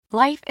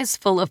Life is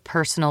full of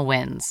personal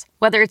wins,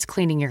 whether it's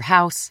cleaning your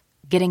house,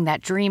 getting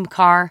that dream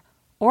car,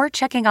 or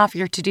checking off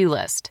your to-do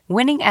list.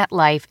 Winning at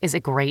life is a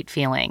great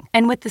feeling.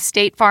 And with the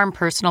State Farm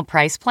Personal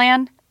Price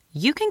Plan,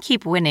 you can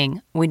keep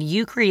winning when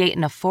you create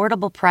an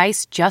affordable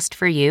price just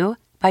for you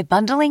by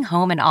bundling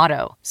home and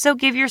auto. So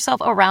give yourself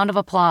a round of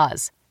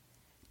applause.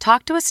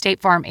 Talk to a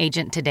State Farm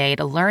agent today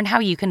to learn how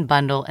you can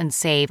bundle and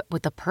save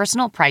with the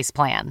Personal Price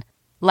Plan.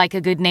 Like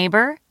a good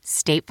neighbor,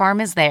 State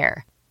Farm is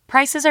there.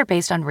 Prices are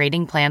based on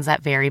rating plans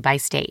that vary by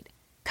state.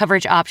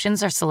 Coverage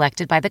options are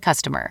selected by the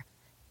customer.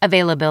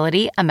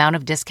 Availability, amount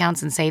of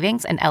discounts and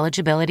savings, and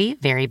eligibility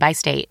vary by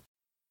state.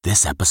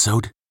 This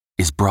episode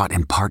is brought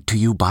in part to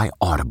you by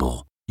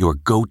Audible, your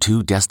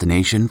go-to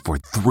destination for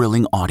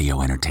thrilling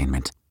audio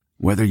entertainment.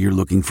 Whether you're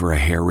looking for a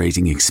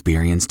hair-raising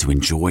experience to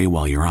enjoy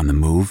while you're on the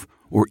move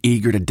or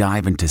eager to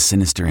dive into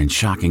sinister and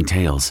shocking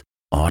tales,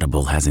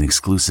 Audible has an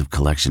exclusive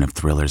collection of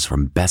thrillers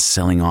from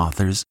best-selling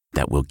authors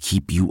that will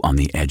keep you on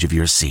the edge of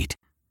your seat.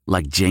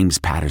 Like James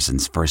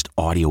Patterson's first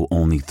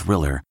audio-only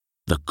thriller,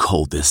 The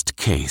Coldest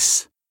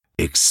Case.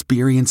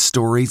 Experience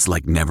stories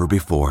like never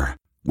before,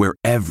 where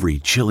every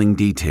chilling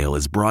detail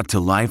is brought to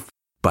life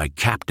by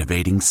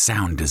captivating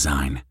sound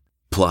design.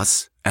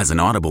 Plus, as an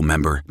Audible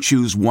member,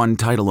 choose one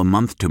title a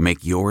month to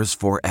make yours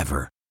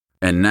forever.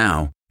 And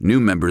now, new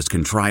members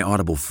can try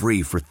Audible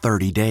free for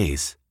 30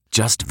 days.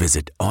 Just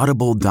visit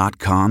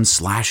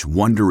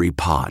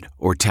audible.com/WonderyPod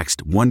or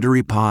text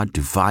WonderyPod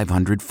to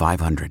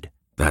 500-500.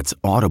 That's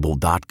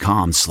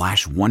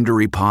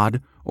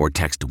audible.com/WonderyPod or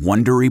text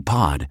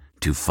WonderyPod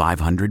to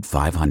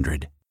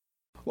 500-500.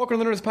 Welcome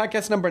to the Nerdist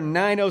Podcast number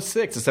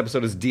 906. This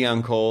episode is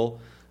Dion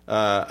Cole,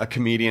 a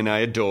comedian I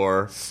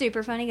adore.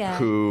 Super funny guy.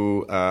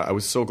 Who I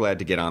was so glad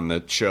to get on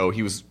the show.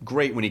 He was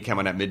great when he came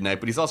on at midnight,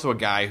 but he's also a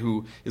guy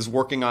who is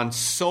working on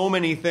so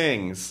many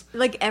things.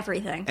 Like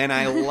everything. And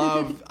I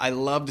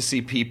love to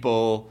see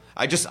people.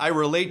 I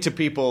relate to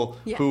people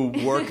who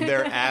work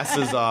their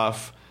asses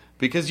off.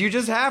 Because you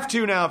just have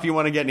to now if you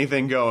want to get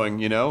anything going,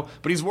 you know?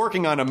 But he's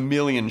working on a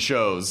million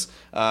shows.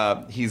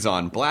 He's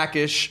on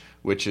Blackish,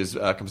 which is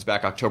comes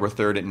back October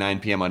 3rd at 9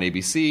 p.m. on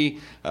ABC.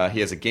 He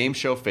has a game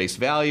show, Face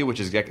Value, which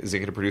is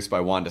executive produced by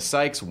Wanda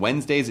Sykes,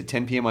 Wednesdays at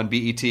 10 p.m. on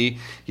BET.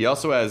 He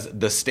also has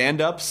The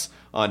Stand-Ups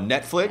on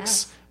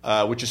Netflix.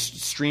 Which is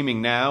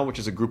streaming now, which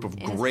is a group of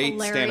great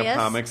stand-up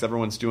comics.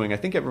 Everyone's doing, I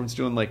think everyone's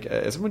doing like,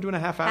 is everyone doing a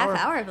half hour?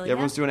 Half hour, I believe. Yeah,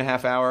 everyone's doing a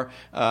half hour.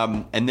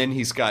 And then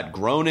he's got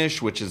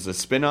Grownish, which is a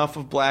spin-off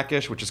of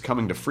Blackish, which is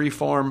coming to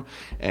Freeform.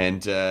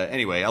 And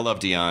anyway, I love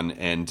Dion,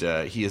 and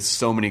he has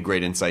so many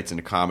great insights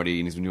into comedy,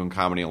 and he's been doing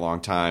comedy a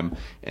long time.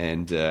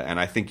 And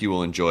I think you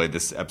will enjoy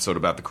this episode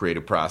about the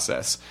creative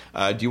process.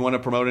 Do you want to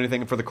promote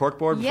anything for the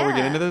Corkboard before we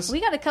get into this?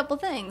 We got a couple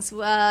things.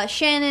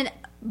 Shannon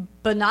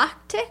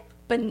Bonacek?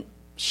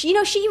 She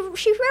wrote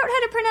how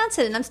to pronounce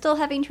it, and I'm still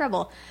having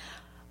trouble.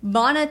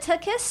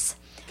 Bonatakis.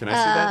 Can I see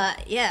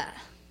that?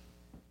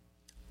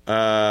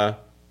 Yeah.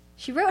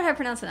 She wrote how to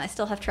pronounce it, and I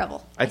still have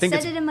trouble. I said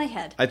it in my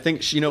head. I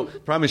think,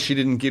 problem is she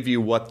didn't give you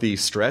what the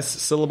stress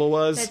syllable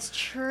was. That's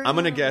true. I'm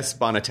going to guess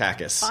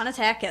Bonatakis.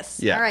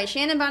 Bonatakis. Yeah. All right,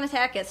 Shannon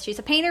Bonatakis. She's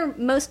a painter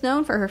most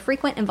known for her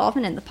frequent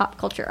involvement in the pop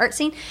culture art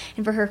scene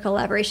and for her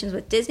collaborations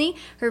with Disney.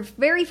 Her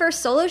very first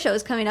solo show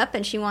is coming up,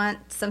 and she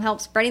wants some help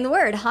spreading the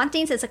word.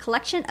 Hauntings is a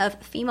collection of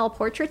female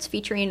portraits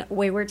featuring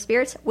wayward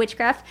spirits,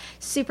 witchcraft,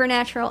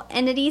 supernatural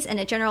entities, and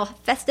a general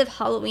festive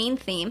Halloween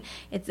theme.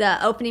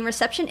 The opening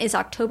reception is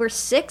October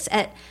 6th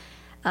at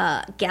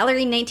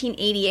Gallery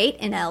 1988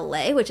 in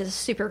LA, which is a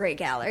super great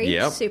gallery.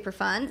 Yep. Super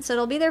fun. So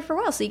it'll be there for a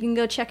while, so you can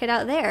go check it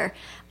out there.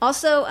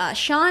 Also,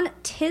 Sean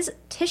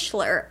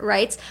Tischler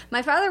writes,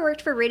 "My father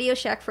worked for Radio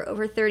Shack for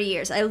over 30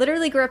 years. I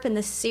literally grew up in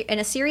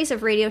a series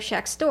of Radio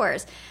Shack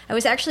stores. I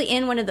was actually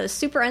in one of those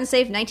super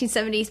unsafe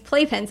 1970s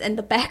playpens in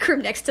the back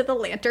room next to the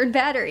Lantern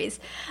batteries.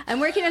 I'm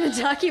working on a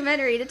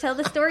documentary to tell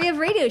the story of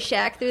Radio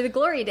Shack through the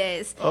glory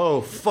days." Oh,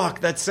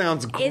 fuck, that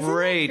sounds great. Isn't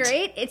that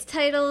great? It's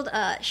titled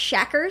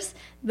Shackers,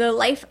 The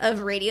Life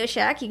of Radio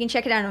Shack. You can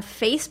check it out on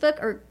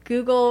Facebook or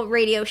Google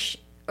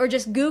or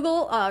just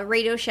Google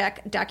Radio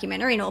Shack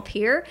documentary and it'll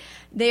appear.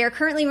 They are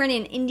currently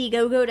running an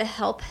Indiegogo to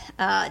help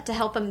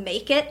them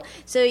make it.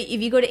 So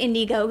if you go to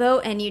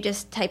Indiegogo and you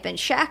just type in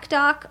Shack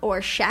Doc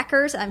or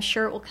Shackers, I'm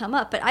sure it will come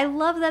up. But I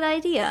love that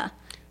idea.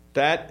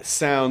 That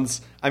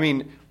sounds...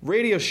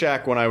 Radio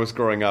Shack when I was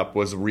growing up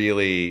was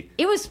really...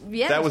 It was,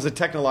 yeah. That was a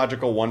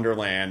technological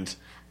wonderland.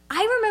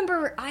 I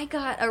remember I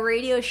got a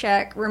Radio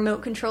Shack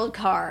remote-controlled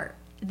car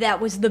that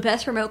was the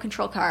best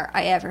remote-controlled car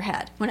I ever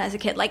had when I was a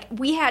kid. Like,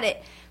 we had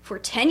it for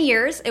 10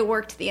 years. It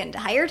worked the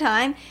entire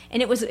time,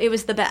 and it was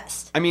the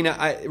best.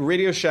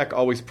 Radio Shack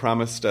always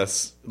promised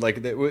us,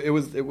 like, it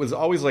was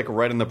always, like,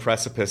 right on the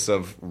precipice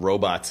of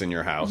robots in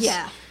your house.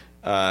 Yeah.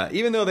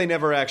 Even though they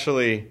never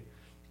actually...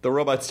 The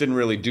robots didn't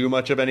really do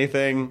much of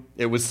anything.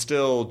 It was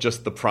still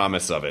just the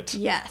promise of it.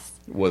 Yes.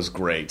 Was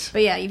great.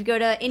 But yeah, you go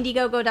to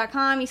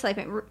Indiegogo.com, you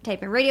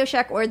type in Radio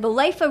Shack or The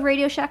Life of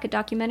Radio Shack, a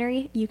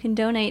documentary. You can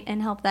donate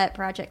and help that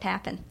project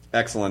happen.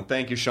 Excellent.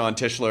 Thank you, Sean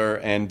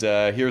Tischler. And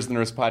here's the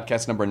Nerdist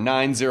Podcast number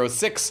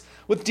 906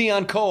 with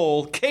Dion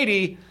Cole.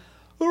 Katie,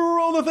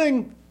 Roll the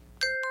thing.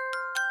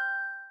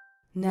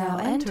 Now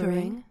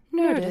entering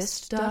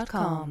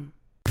Nerdist.com.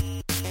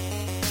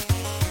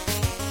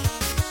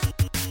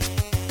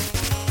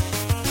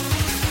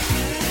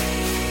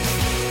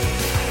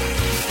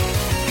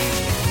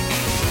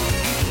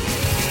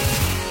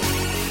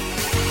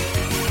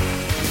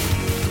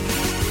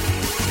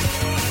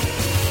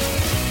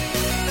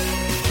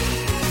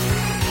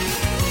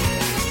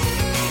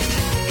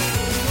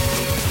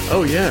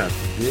 Oh, yeah.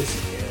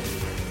 This area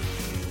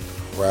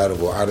is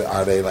incredible.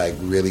 Are they like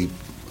really...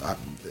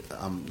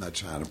 I'm not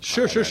trying to...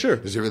 Sure.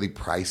 Is it really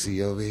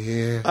pricey over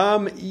here?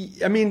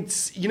 I mean,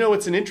 you know,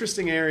 it's an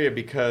interesting area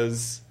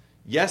because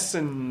yes,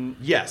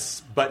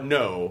 but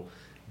no,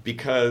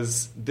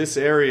 because this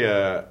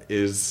area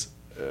is...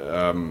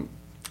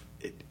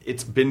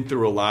 it's been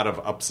through a lot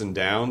of ups and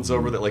downs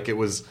over that. Like, it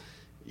was...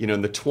 You know,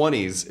 in the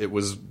 20s, it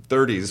was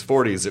 30s,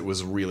 40s, it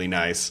was really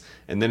nice.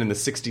 And then in the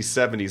 60s,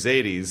 70s,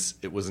 80s,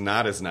 it was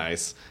not as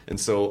nice. And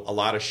so a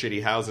lot of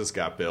shitty houses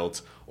got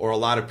built, or a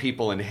lot of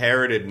people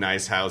inherited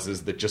nice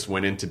houses that just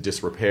went into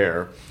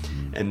disrepair.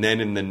 And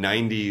then in the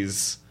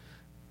 90s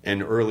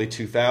and early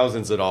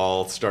 2000s, it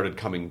all started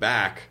coming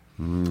back.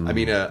 I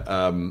mean,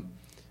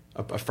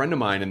 a friend of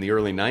mine in the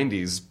early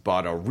 90s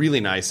bought a really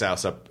nice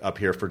house up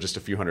here for just a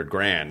few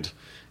 $100,000.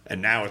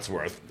 And now it's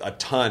worth a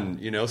ton,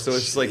 you know. So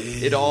it's like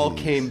it all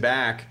came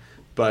back,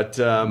 but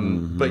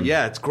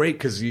yeah, it's great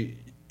because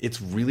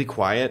it's really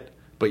quiet,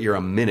 but you're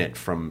a minute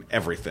from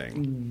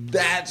everything.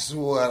 That's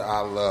what I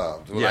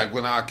loved. Yeah. Like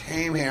when I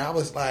came here, I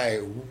was like,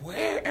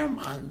 "Where am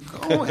I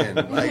going?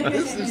 Like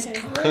this is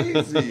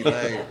crazy.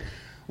 Like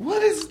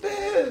what is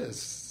this?"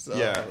 So,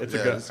 Yeah, it's a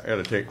good. I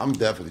gotta take. I'm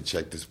definitely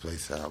check this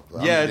place out.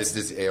 Yeah, it's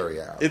this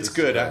area out. It's This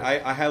good. is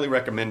great. I highly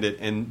recommend it.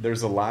 And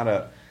there's a lot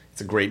of.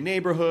 It's a great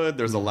neighborhood.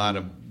 There's a lot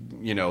of.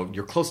 You know,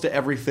 you're close to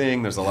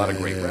everything. There's a lot of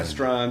great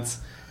restaurants,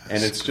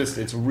 and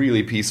it's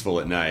really peaceful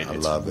at night. I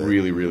It's love it.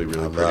 really, really,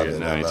 really pretty at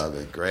night. I love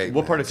it. Great.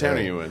 What part of town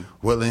Great. are you in?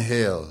 Woodland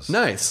Hills.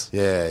 Nice.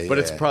 Yeah, But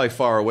it's probably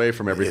far away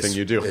from everything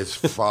you do. It's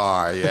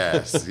far,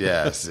 yes.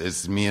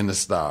 It's me and the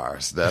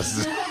stars.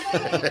 That's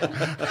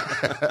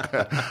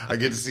I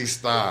get to see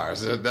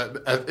stars.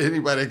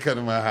 Anybody come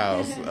to my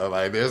house, I'm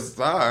like, there's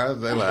stars.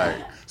 They're like,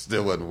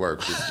 still wouldn't work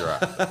this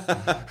drive.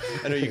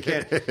 I know you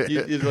can't.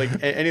 It's like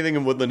anything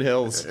in Woodland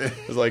Hills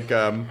is like,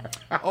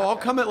 I'll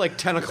come at like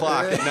 10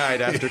 o'clock at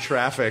night after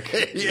traffic.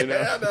 Yeah, You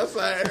know? that's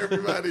how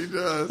everybody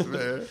does,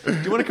 man.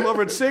 Do you want to come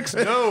over at 6?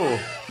 No.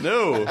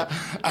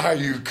 Are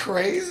you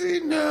crazy?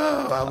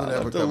 No, I would I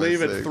never have to come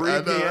leave at 6. 3 I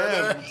know.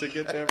 p.m. to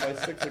get there by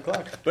 6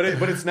 o'clock. But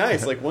it's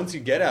nice. Like once you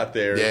get out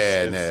there,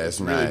 It's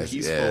really nice.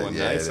 peaceful Yeah, and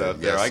yeah, nice out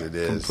there. yes, I it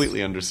is.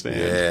 completely understand.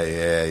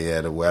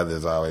 Yeah. The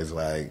weather's always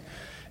like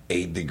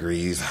 8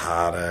 degrees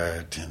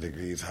hotter, 10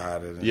 degrees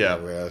hotter than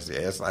everywhere else. Yeah,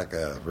 it's like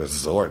a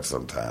resort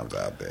sometimes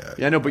out there.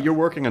 Yeah, I know, but you're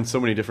working on so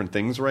many different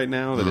things right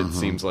now that it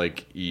seems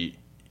like you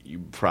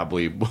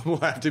probably will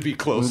have to be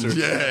closer.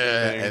 to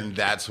everything. And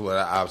that's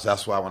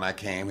why when I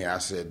came here, I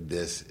said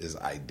this is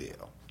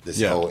ideal. This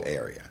Yeah. whole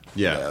area.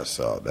 Yeah.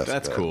 So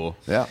that's good. cool.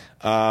 Yeah.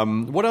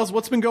 What else?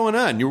 What's been going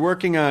on? You're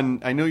working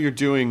on. I know you're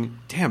doing.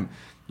 Damn.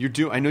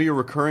 I know you're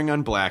recurring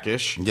on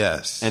Blackish.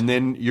 Yes. And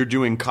then you're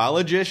doing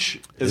College-ish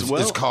as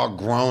well. It's called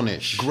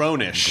Grownish.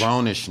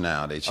 Grownish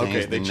now. They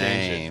changed the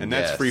name. It. And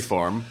that's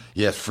Freeform.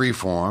 Yes,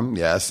 Freeform.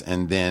 Yes,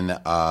 and then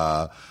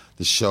the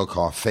show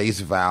called Face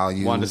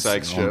Value Wanda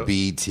Sykes on show.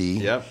 BET.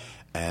 Yep.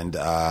 And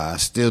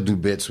still do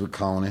bits with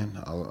Conan.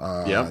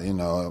 Yep. You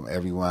know,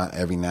 every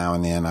now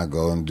and then I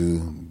go and do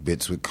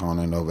bits with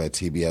Conan over at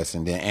TBS,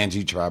 and then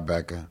Angie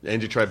Tribeca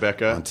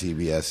on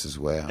TBS as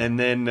well. And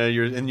then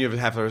you have a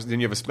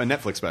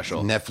Netflix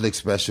special. Netflix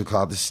special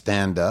called The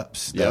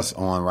Stand-Ups. That's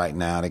on right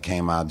now. That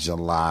came out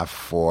July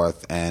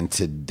 4th. And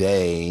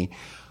today,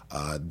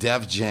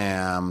 Def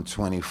Jam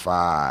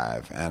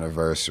 25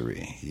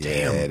 anniversary.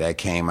 Yeah, Damn. that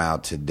came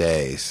out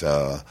today.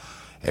 So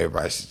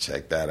everybody should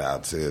check that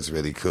out too. It's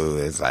really cool.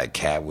 It's like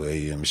Cat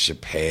Williams,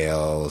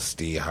 Chappelle,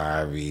 Steve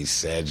Harvey,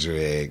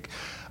 Cedric,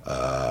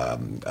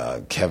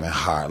 Kevin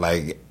Hart.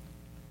 Like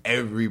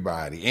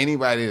anybody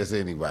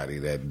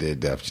that did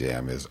Def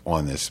Jam is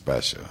on this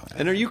special.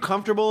 And are you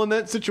comfortable in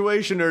that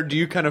situation, or do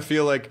you kind of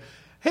feel like,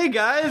 hey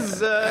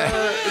guys,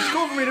 it's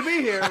cool for me to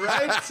be here,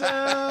 right?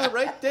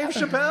 Right, Dave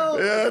Chappelle?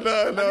 Yeah,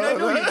 no. I mean, I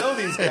know you know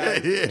these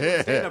guys.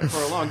 Yeah. Stand up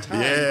for a long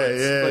time.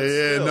 Yeah. but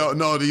still.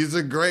 No, these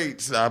are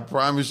greats. I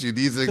promise you,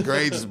 these are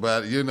greats.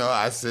 But, you know,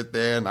 I sit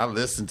there and I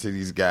listen to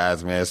these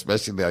guys, man,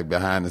 especially like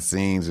behind the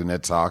scenes when they're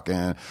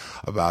talking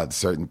about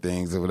certain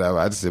things or whatever.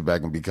 I just sit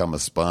back and become a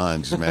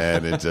sponge,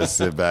 man, and just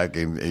sit back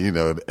and, you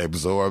know,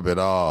 absorb it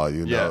all,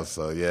 you know. Yeah.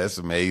 So, yeah, it's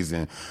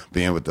amazing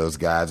being with those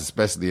guys,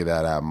 especially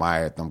that I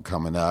admired them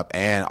coming up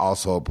and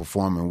also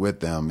performing with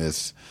them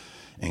is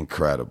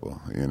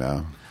incredible, you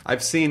know.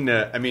 I've seen,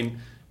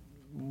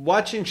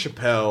 watching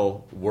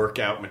Chappelle work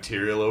out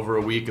material over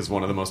a week is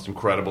one of the most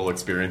incredible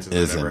experiences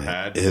I've ever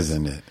had.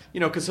 Isn't it? You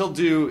know, because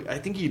I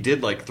think he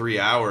did like 3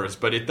 hours,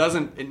 but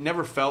it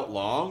never felt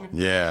long.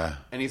 Yeah.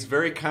 And he's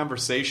very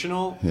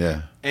conversational.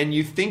 Yeah. and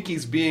you think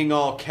he's being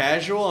all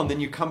casual, and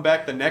then you come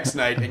back the next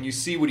night and you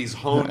see what he's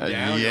honed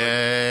down.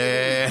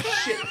 Yeah. Like,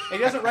 shit. And he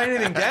doesn't write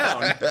anything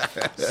down.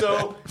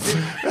 So,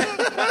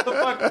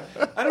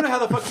 I don't know how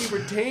the fuck he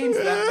retains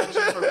that much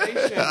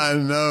information. I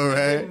know,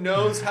 right? He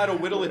knows how to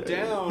whittle it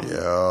down.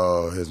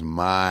 Yo, his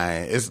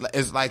mind.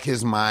 It's like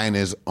his mind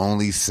is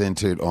only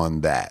centered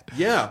on that.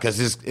 Yeah. Because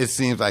it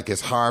seems like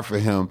it's hard for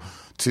him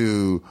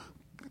to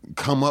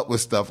come up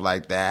with stuff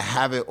like that,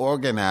 have it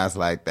organized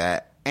like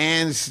that,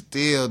 and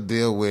still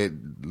deal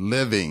with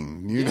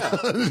living, you know,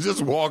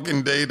 just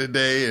walking day to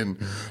day and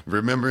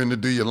remembering to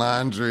do your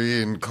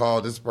laundry and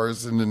call this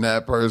person and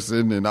that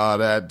person and all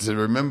that, to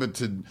remember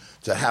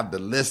to have the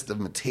list of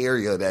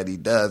material that he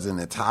does and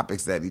the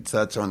topics that he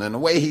touch on and the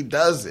way he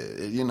does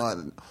it, you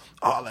know,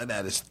 all of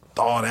that is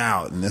thought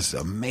out and it's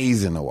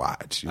amazing to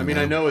watch. I mean,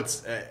 I know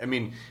it's,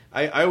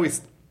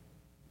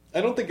 I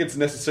don't think it's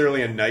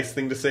necessarily a nice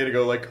thing to say, to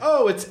go like,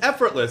 oh, it's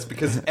effortless,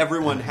 because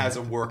everyone has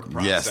a work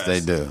process. Yes, they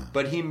do.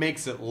 But he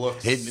makes it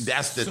look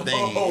that's the so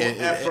thing.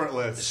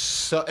 effortless.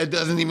 So it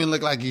doesn't even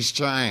look like he's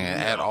trying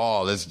at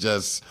all.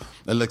 It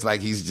looks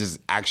like he's just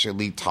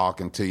actually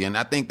talking to you. And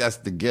I think that's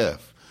the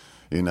gift.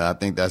 You know, I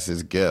think that's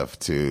his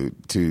gift to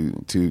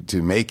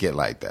make it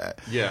like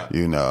that. Yeah.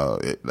 You know,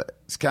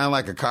 it's kind of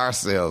like a car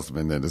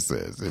salesman in a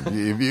sense.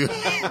 If you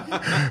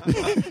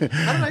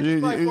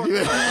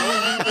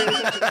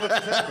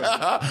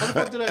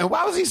and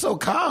why was he so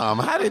calm?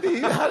 How did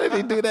he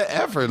do that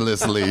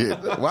effortlessly?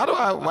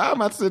 Why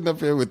am I sitting up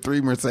here with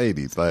 3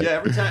 Mercedes? Like,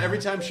 yeah, every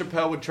time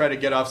Chappelle would try to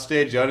get off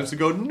stage, the audience would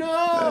go,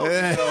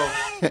 no! So,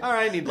 all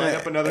right, and he'd light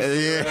up another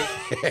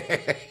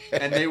cigarette.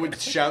 And they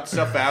would shout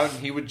stuff out, and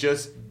he would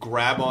just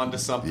grab onto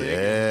something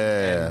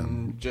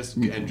and just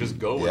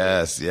go with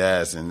it.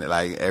 Yes. And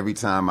like every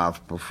time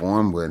I've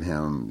performed with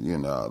him, you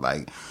know,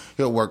 like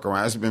he'll work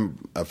around. It's been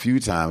a few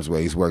times where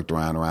he's worked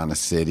around the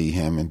city,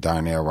 him and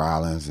Darnell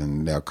Rollins,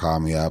 and they'll call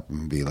me up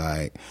and be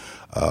like,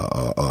 hey,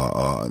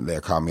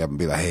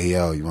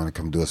 yo, you want to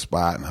come do a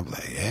spot? And I'm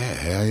like, yeah,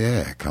 hell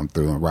yeah, come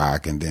through and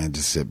rock, and then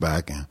just sit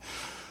back and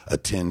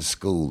attend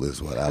school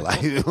is what I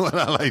like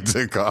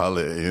to call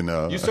it, you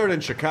know. You started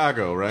in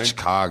Chicago, right?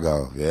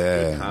 Chicago,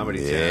 yeah. Good comedy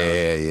town.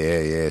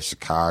 Yeah.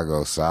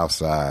 Chicago, South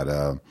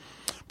Side.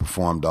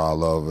 Performed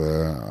all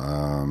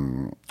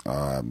over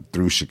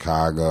through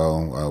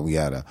Chicago. We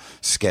had a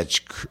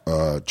sketch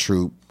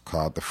troupe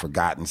called The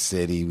Forgotten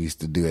City. We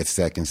used to do at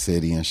Second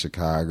City in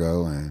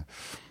Chicago, and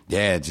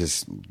yeah,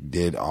 just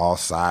did all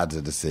sides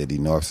of the city: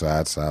 North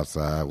Side, South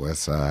Side,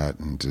 West Side,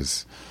 and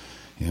just,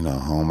 you know,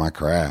 hone my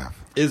craft.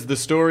 Is the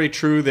story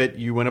true that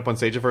you went up on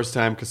stage the first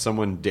time because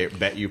someone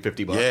bet you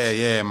 $50?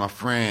 Yeah. My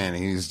friend,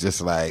 he was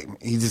just like,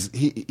 he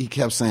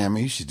kept saying,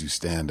 man, you should do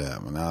stand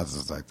up. And I was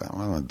just like,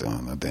 what am I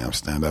doing? No damn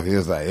stand up. He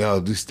was like,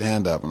 yo, do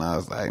stand up. And I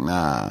was like,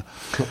 nah.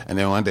 And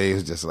then one day he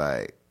was just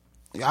like,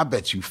 I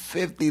bet you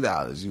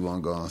 $50 you want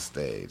to go on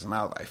stage. And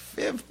I was like,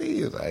 50?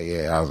 He was like,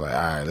 yeah. I was like, all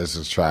right, let's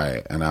just try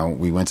it. And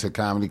we went to a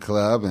comedy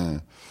club,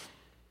 and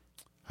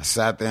I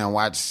sat there and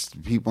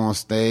watched people on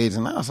stage,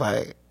 and I was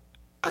like,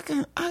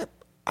 I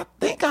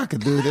think I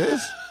could do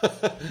this.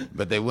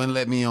 But they wouldn't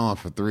let me on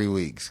for 3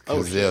 weeks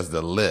because there's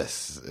the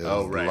list. It was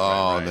long,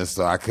 right. And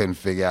so I couldn't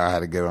figure out how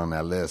to get on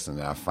that list,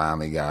 and I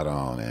finally got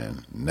on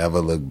and never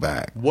looked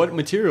back. What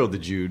material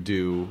did you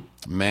do?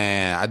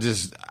 Man, I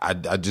just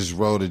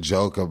wrote a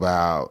joke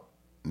about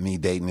me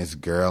dating this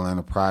girl in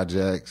the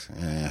projects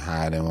and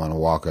how I didn't want to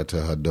walk her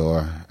to her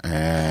door,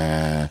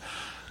 and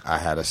I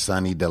had a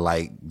Sunny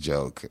Delight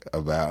joke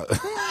about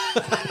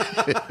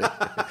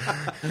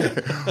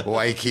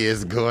white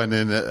kids going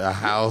in a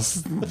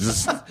house,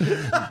 just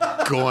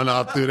going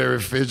out through the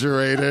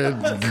refrigerator,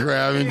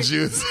 grabbing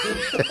juice.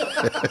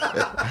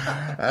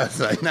 I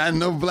was like, not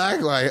no black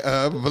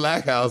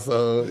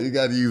household. You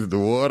got to use the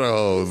water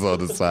hose on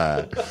the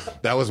side.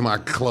 That was my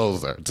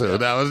closer too.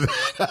 That was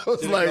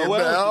like,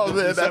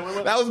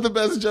 that was the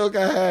best joke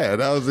I had.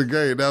 That was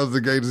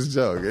the greatest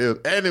joke.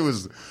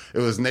 It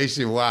was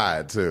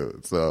nationwide too.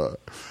 So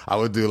I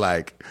would do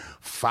like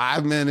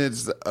 5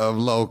 minutes of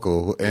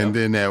local and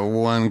then that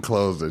one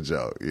closer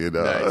joke, you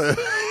know. Nice.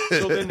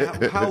 So then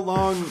how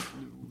long,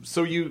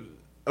 so you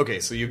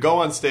go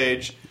on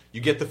stage,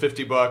 you get the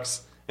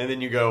 $50, and then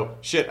you go,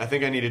 shit, I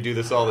think I need to do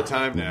this all the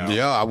time now.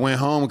 Yo, I went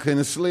home and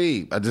couldn't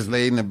sleep. I just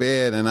laid in the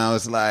bed and I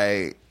was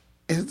like,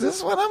 is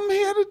this what I'm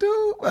here to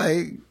do?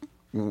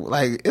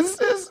 Like, is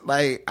this,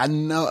 like, I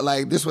know,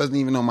 like, this wasn't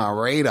even on my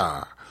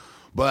radar.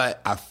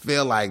 But I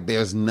feel like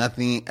there's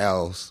nothing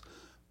else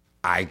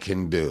I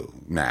can do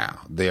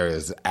now. There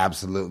is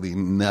absolutely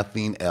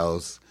nothing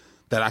else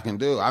that I can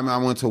do. I mean, I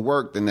went to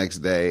work the next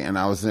day, and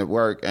I was at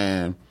work,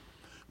 and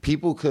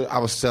I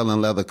was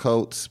selling leather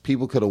coats.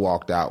 People could have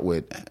walked out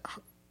with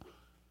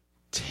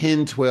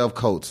 10, 12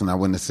 coats, and I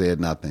wouldn't have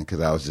said nothing because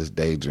I was just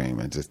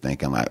daydreaming, just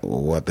thinking like,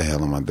 well, what the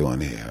hell am I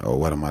doing here? Or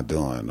what am I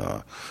doing?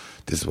 Or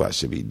this is what I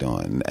should be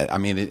doing. I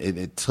mean,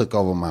 it took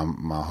over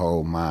my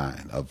whole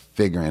mind of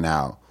figuring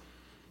out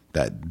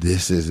that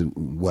this is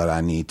what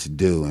I need to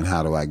do and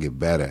how do I get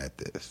better at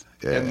this.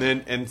 Yeah.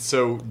 And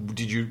so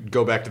did you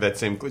go back to that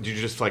same? Did you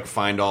just like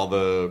find all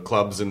the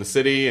clubs in the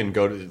city and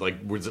go to like?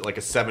 Was it like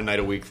a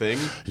 7-night-a-week thing?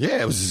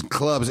 Yeah, it was just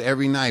clubs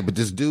every night. But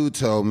this dude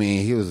told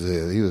me he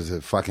was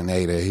a fucking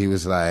hater. He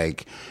was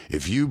like,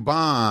 if you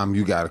bomb,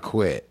 you gotta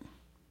quit.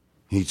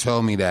 He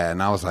told me that,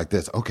 and I was like,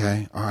 this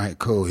okay, all right,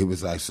 cool. He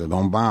was like, so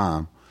don't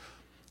bomb.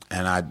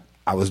 And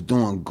I was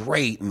doing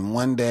great, and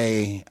one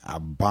day I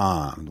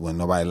bombed when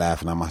nobody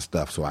laughing at my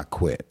stuff, so I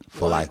quit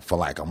for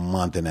like a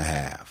month and a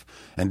half.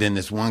 And then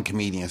this one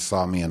comedian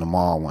saw me in the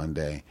mall one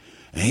day,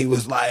 and he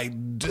was like,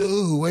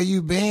 dude, where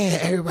you been?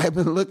 Everybody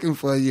been looking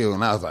for you.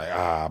 And I was like,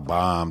 I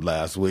bombed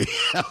last week.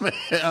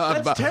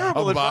 That's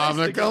terrible advice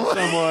to give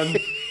someone.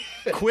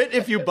 Quit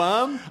if you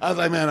bomb? I was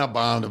like, man, I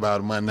bombed about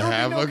a month and a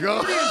half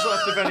ago. Comedians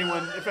left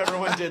if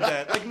everyone did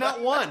that. Like,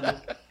 not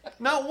one.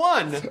 Not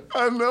one.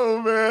 I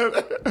know, man.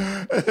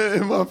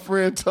 And my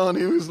friend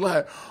Tony was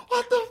like,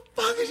 what the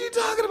fuck is you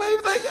talking about? He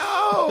was like,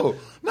 yo,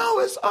 no,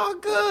 it's all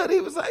good. He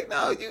was like,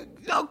 no, you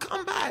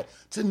come back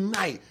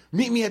tonight.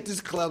 Meet me at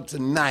this club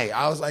tonight.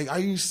 I was like, are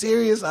you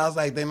serious? I was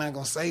like, they're not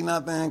going to say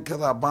nothing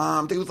because I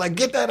bombed. He was like,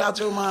 get that out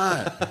your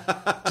mind.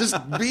 Just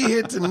be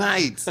here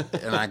tonight.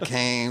 And I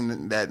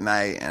came that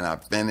night and I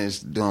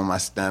finished doing my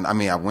stand. I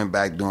mean, I went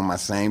back doing my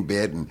same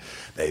bit and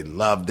they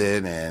loved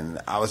it. And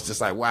I was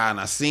just like, wow. And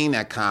I seen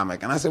that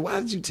comic and I said, why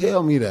did you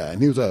tell me that?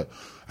 And he was like,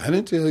 I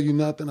didn't tell you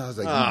nothing. I was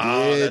like,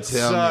 you did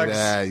tell me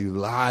that, you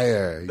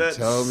liar. You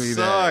told me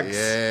that.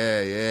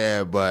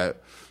 Yeah.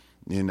 But,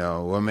 you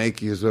know, what make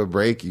you is what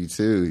break you,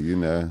 too, you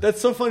know. That's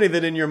so funny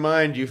that in your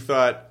mind you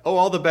thought, oh,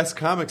 all the best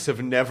comics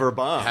have never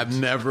bombed. Have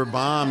never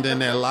bombed in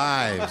their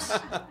lives.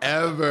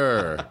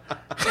 Ever.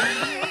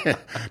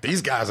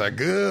 These guys are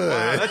good.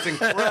 Wow, that's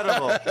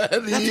incredible.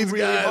 That's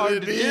really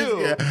hard to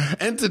do.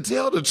 And to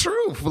tell the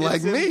truth,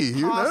 like me.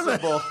 You know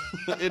that?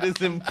 It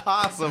is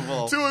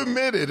impossible. To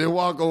admit it and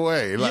walk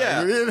away. Like,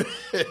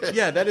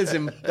 yeah, that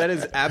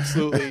is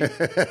absolutely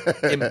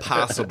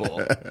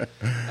impossible.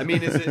 I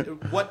mean, is it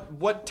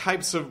what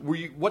types of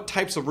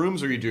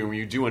rooms were you doing? Were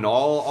you doing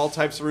all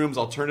types of rooms,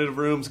 alternative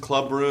rooms,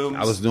 club rooms?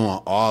 I was doing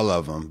all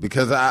of them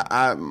because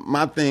I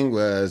my thing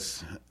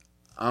was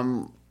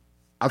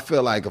I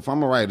feel like if I'm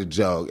gonna write a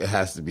joke, it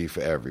has to be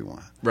for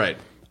everyone. Right.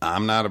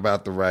 I'm not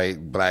about to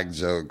write black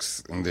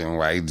jokes and then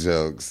white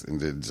jokes and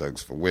then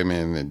jokes for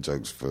women and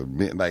jokes for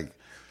men. Like,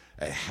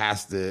 it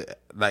has to,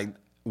 like,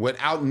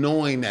 without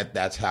knowing that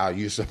that's how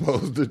you're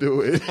supposed to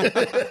do it.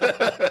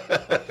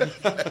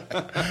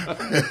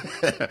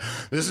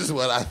 This is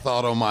what I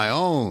thought on my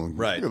own.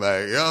 Right.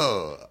 Like,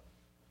 yo,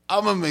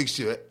 I'm going to make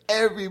sure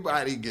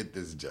everybody get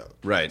this joke.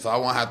 Right. So I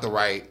won't have to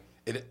write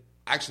it.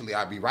 Actually,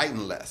 I'll be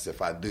writing less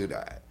if I do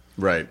that.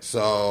 Right.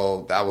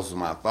 So that was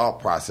my thought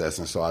process.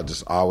 And so I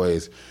just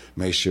always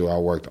made sure I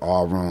worked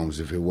all rooms.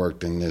 If it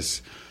worked in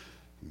this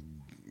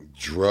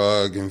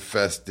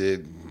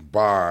drug-infested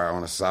bar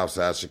on the south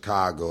side of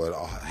Chicago, it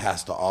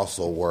has to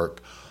also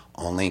work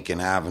on Lincoln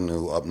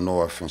Avenue up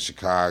north in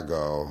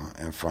Chicago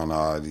in front of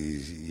all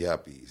these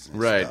yuppies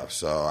and stuff.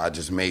 So I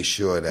just made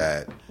sure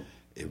that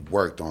it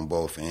worked on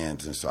both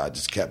ends. And so I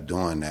just kept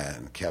doing that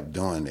and kept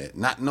doing it,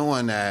 not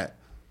knowing that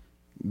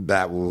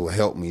will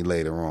help me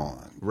later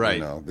on. Right.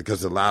 You know,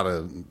 because a lot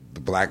of the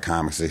black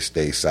comics, they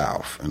stay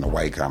south, and the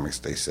white comics,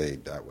 they stay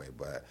that way.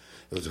 But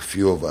there was a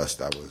few of us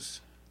that was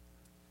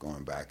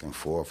going back and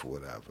forth or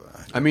whatever.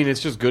 I mean,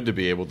 it's just good to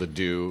be able to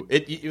do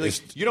it.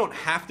 You don't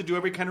have to do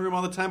every kind of room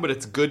all the time, but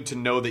it's good to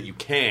know that you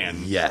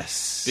can.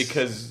 Yes.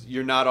 Because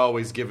you're not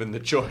always given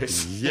the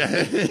choice. Yeah,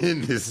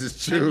 this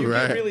is true, and you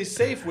right? get really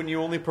safe when you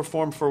only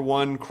perform for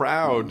one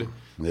crowd.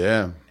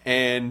 Yeah.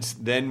 And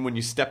then when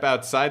you step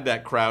outside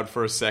that crowd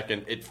for a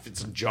second,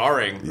 it's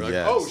jarring. You're like,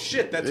 oh,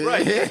 shit, that's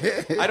right.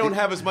 I don't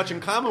have as much in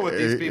common with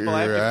these people.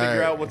 I have to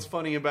figure out what's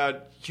funny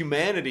about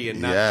humanity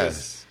and not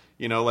just,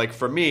 you know, like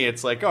for me,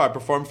 it's like, oh, I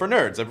perform for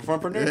nerds. I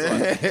perform for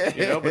nerds.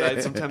 You know,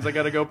 but sometimes I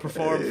got to go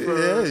perform for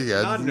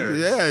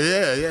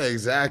non-nerds. Yeah,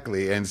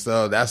 exactly. And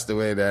so that's the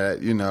way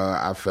that, you know,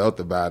 I felt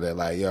about it.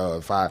 Like, yo,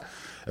 if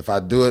I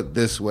do it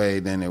this way,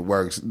 then it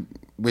works,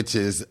 which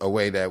is a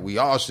way that we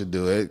all should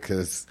do it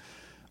because,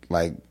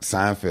 like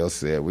Seinfeld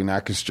said, we're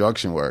not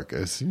construction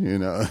workers, you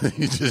know.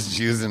 You're just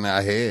using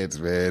our heads,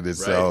 man. And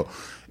so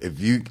if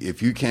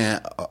you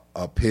can't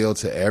appeal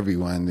to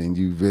everyone, then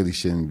you really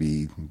shouldn't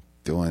be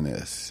doing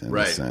this in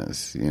a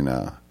sense, you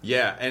know.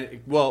 Yeah,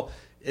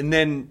 and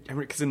then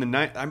because in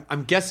the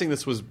I'm guessing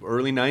this was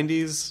early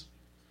 90s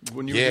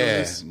when you were doing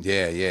this?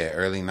 Yeah,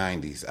 early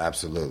 90s,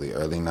 absolutely.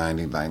 Early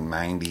 90s, like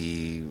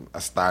 90, I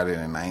started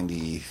in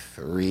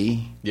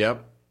 93.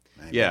 Yep.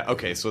 93. Yeah,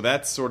 okay, so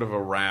that's sort of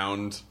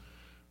around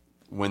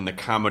when the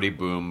comedy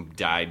boom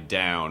died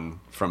down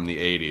from the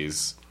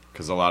 80s,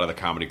 because a lot of the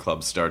comedy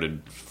clubs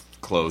started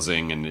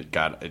closing and it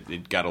got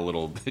a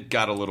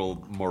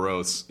little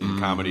morose in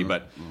comedy,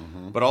 but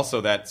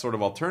also that sort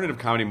of alternative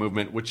comedy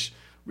movement, which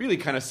really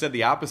kind of said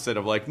the opposite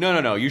of like,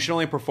 no, you should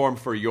only perform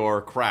for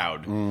your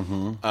crowd,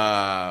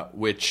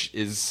 which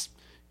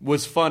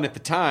was fun at the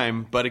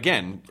time, but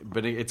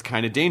it's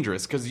kind of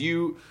dangerous because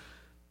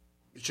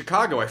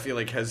Chicago, I feel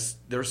like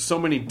there's so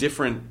many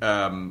different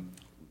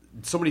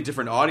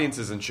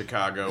audiences in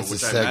Chicago, It's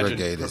which a I imagine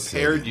segregated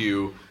prepared city.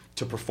 you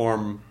to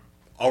perform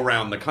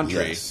around the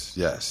country. Yes.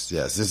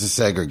 It's a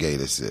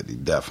segregated city,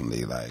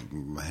 definitely, like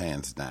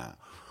hands down.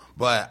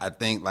 But I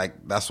think,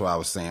 like that's what I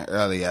was saying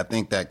earlier. I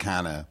think that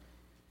kind of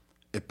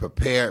it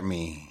prepared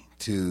me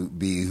to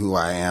be who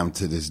I am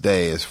to this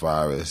day, as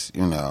far as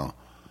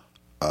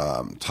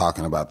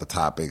talking about the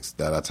topics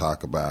that I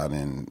talk about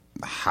and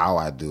how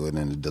I do it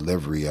and the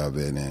delivery of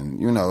it,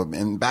 and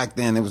and back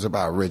then it was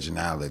about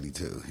originality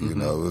too.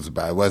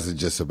 It wasn't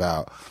just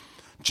about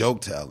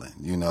joke telling.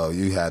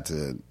 You had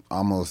to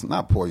almost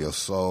not pour your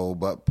soul,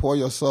 but pour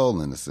your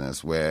soul in a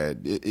sense where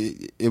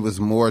it was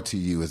more to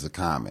you as a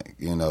comic,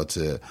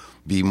 to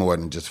be more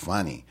than just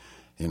funny.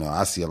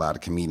 I see a lot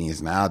of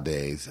comedians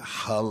nowadays,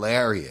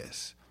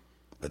 hilarious,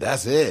 but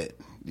that's it,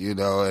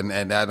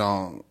 and I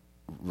don't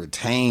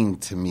retain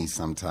to me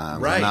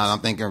sometimes. Right. And I'm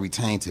thinking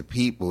retain to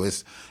people.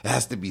 It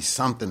has to be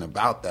something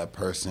about that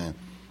person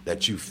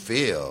that you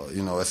feel,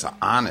 it's an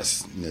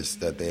honestness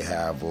that they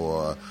have,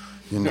 or,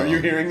 Are you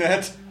hearing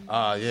that?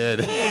 Yeah.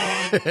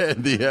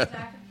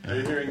 Are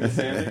you hearing the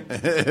sanding?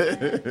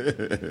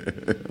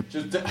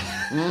 Just See if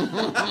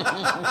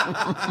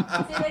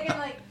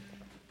I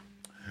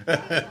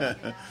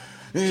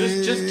can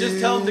just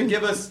tell them to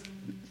give us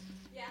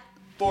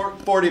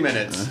 40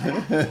 minutes.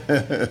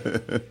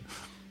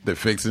 They're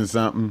fixing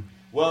something?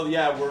 Well,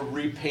 yeah, we're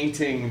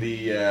repainting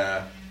the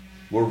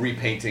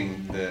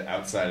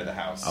outside of the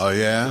house. Oh,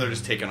 yeah? So they're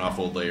just taking off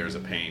old layers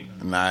of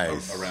paint.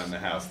 Nice. Around the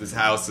house. This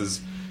house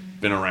has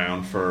been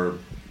around for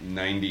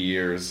 90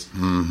 years,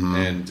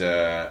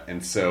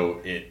 and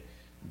so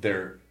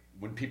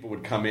when people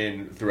would come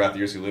in throughout the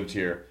years who lived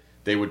here,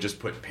 they would just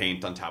put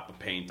paint on top of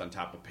paint on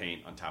top of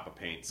paint on top of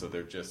paint. So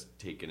they're just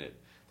taking it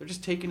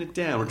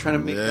down. We're trying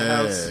to make the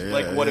house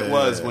like what it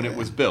was when it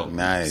was built.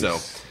 Nice. So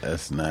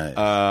that's nice.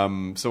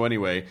 So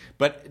anyway,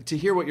 but to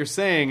hear what you're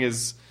saying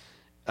is,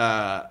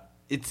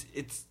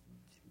 it's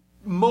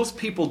most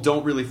people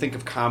don't really think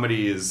of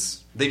comedy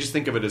as, they just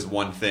think of it as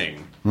one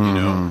thing,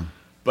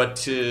 But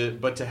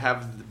to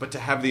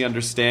have the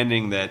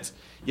understanding that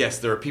yes,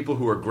 there are people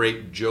who are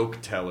great joke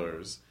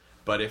tellers,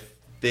 but if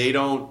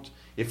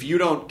you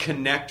don't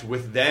connect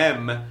with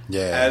them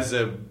as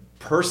a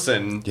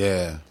person,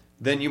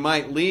 then you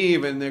might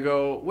leave and they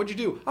go, "What'd you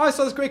do?" "Oh, I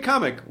saw this great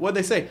comic." "What'd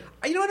they say?"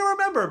 "I don't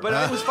remember, but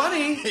it was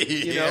funny."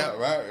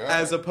 Right.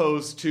 As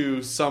opposed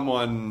to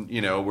someone,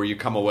 where you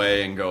come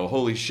away and go,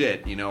 "Holy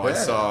shit!" I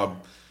saw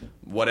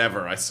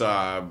whatever. I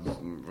saw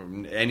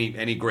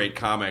any great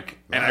comic,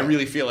 and I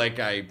really feel like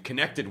I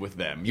connected with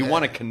them. You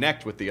want to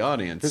connect with the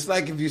audience. It's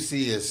like if you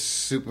see a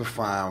super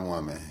fine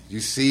woman, you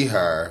see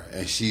her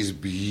and she's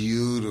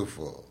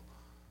beautiful,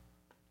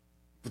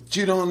 but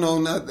you don't know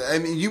nothing. I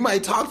mean, you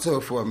might talk to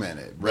her for a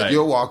minute, but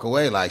you'll walk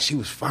away like, she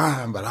was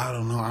fine, but I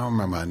don't know. I don't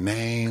remember her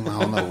name. I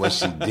don't know what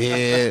she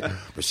did,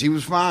 but she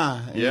was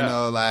fine.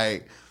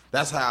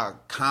 That's how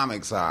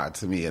comics are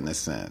to me in a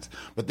sense.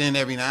 But then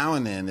every now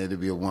and then it'll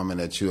be a woman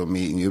that you'll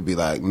meet and you'll be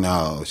like,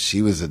 no,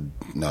 she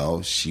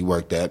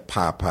worked at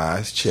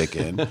Popeye's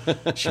Chicken.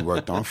 She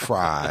worked on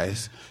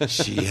fries.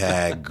 She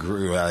had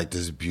like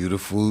this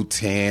beautiful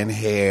tan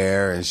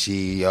hair, and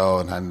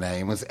and her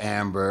name was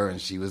Amber, and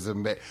she was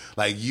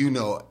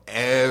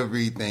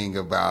everything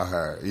about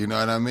her. You know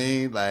what I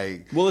mean?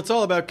 Like, well, it's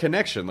all about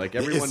connection. Like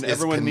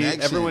everyone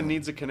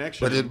needs a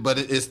connection. But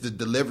it's the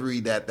delivery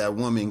that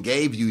woman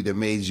gave you that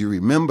made you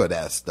remember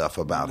that stuff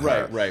about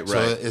her. Right. So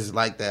it's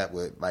like that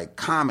with like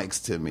comics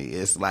to me.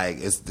 It's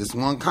like it's this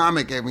one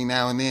comic every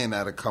now and then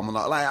that'll come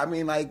along.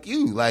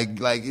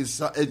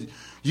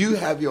 You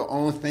have your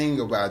own thing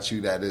about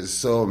you that is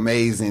so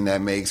amazing that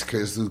makes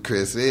Chris who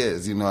Chris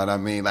is. You know what I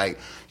mean? Like,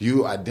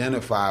 you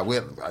identify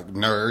with like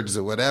nerds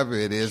or whatever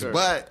it is,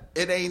 but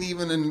it ain't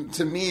even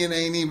to me. It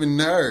ain't even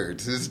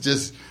nerds.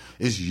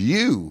 It's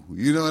you.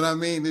 You know what I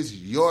mean? It's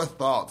your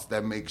thoughts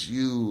that makes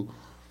you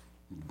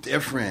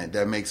different,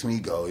 that makes me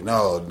go,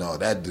 no,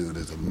 that dude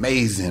is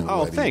amazing.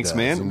 Oh, thanks,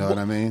 man. You know what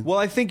I mean? Well,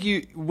 I think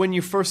when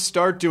you first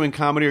start doing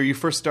comedy, or when you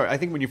first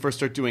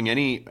start doing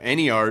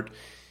any art,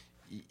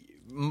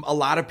 a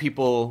lot of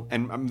people,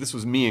 and this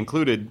was me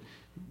included,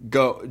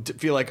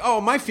 feel like,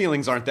 oh, my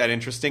feelings aren't that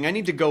interesting. I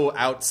need to go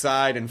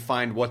outside and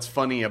find what's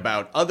funny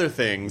about other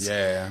things.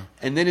 Yeah.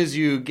 And then as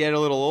you get a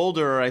little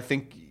older, I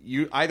think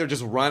you either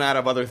just run out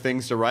of other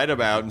things to write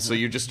about, and so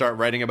you just start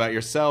writing about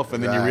yourself,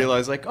 and then you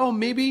realize, like, oh,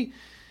 maybe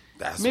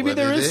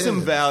there is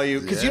some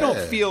value, because you don't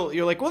feel,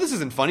 you're like, well, this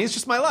isn't funny, it's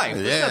just my life.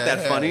 It's not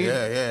that funny.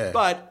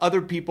 But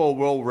other people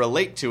will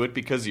relate to it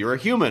because you're a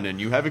human and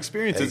you have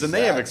experiences and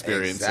they have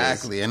experiences.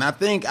 Exactly. And I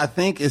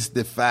think it's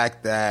the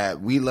fact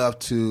that we love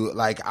to,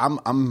 like,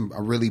 I'm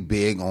really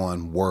big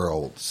on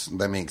worlds.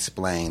 Let me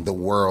explain. The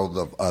world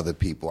of other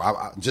people.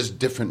 Just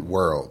different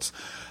worlds.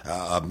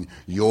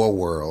 Your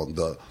world,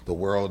 the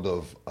world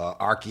of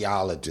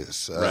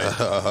archaeologists,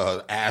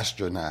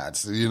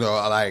 astronauts,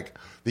 like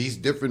these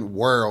different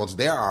worlds.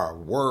 There are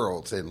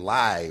worlds and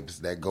lives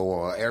that go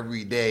on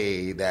every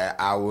day that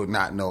I would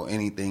not know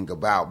anything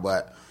about,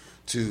 but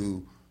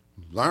to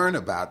learn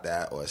about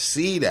that or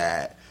see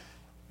that,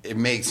 it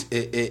makes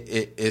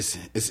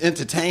it's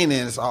entertaining.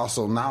 It's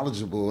also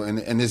knowledgeable,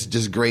 and it's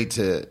just great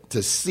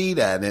to see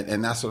that.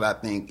 And that's what I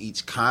think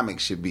each comic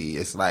should be.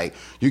 It's like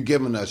you're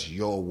giving us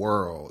your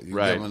world.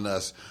 You're giving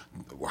us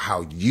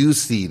how you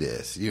see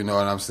this. You know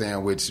what I'm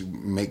saying? Which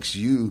makes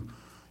you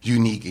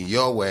unique in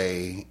your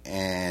way,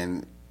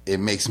 and it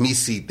makes me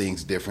see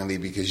things differently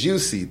because you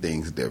see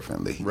things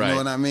differently. You know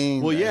what I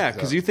mean? Well, yeah,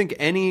 because you think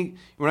when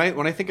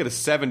I think of the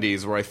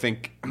 70s, where I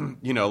think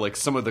like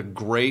some of the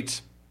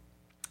great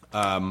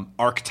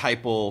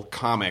archetypal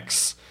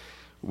comics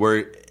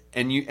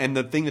and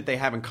the thing that they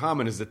have in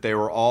common is that they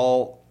were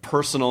all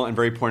personal and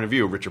very point of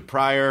view. Richard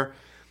Pryor,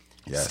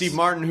 Steve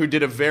Martin, who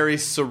did a very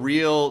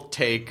surreal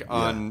take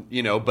on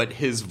but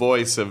his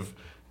voice of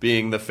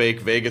being the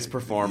fake Vegas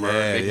performer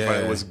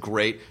was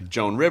great.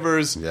 Joan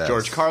Rivers,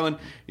 George Carlin.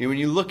 When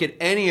you look at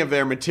any of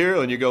their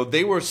material and you go,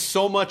 they were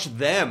so much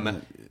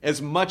them,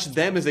 as much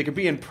them as they could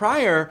be. And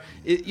Pryor,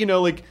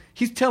 like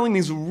he's telling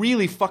these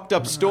really fucked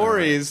up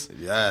stories.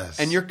 Yes.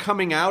 And you're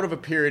coming out of a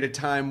period of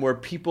time where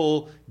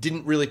people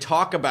didn't really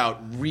talk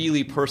about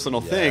really personal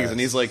things. And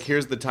he's like,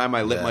 here's the time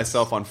I lit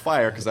myself on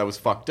fire because I was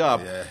fucked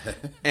up. Yeah.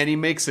 And he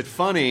makes it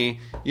funny.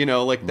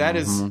 Like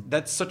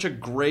that's such a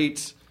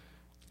great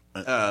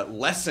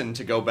lesson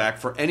to go back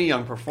for any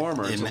young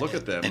performer to look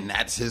at them. And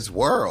that's his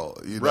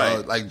world.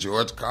 Like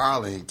George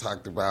Carlin, he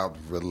talked about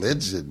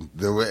religion.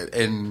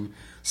 And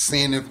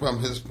seeing it from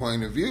his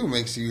point of view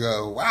makes you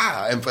go,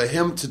 wow. And for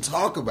him to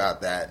talk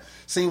about that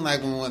seemed like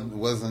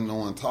wasn't no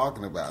one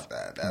talking about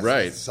that.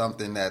 That's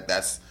something that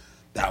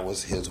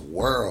was his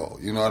world.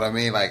 You know what I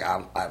mean? Like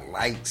I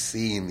like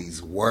seeing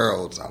these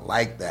worlds. I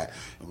like that.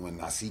 And when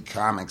I see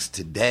comics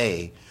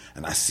today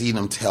and I see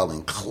them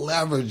telling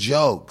clever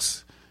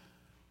jokes,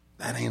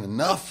 that ain't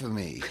enough for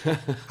me.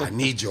 I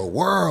need your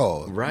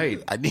world.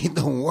 Right. I need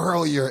the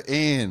world you're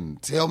in.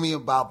 Tell me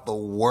about the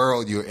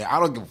world you're in.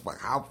 I don't give a fuck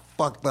how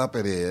fucked up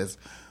it is,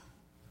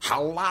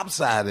 how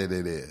lopsided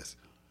it is.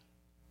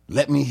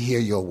 Let me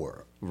hear your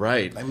world.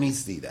 Right. Let me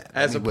see that.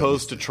 As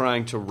opposed to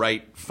trying to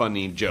write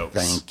funny jokes.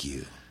 Thank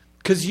you.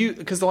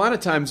 Because a lot of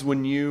times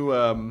when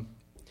you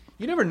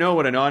never know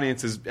what an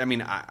audience is. I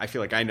mean, I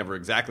feel like I never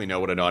exactly know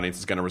what an audience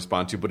is going to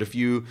respond to. But if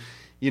you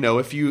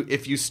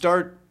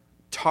start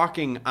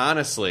talking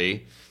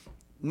honestly,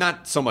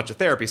 not so much a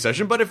therapy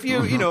session, but if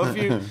you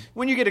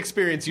when you get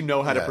experience,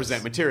 how to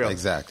present material.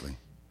 Exactly.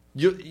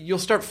 You'll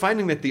start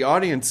finding that the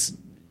audience.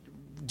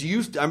 Do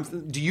you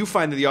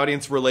find that the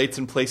audience relates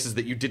in places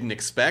that you didn't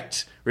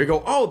expect? Where you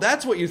go, oh,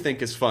 that's what you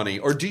think is funny,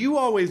 or do you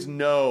always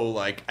know?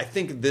 Like, I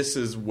think this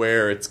is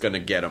where it's going to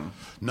get them.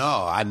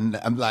 No, I'm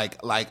like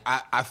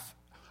I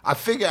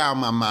figure out in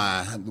my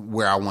mind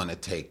where I want to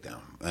take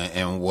them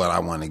and what I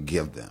want to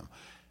give them.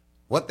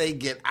 What they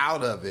get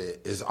out of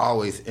it is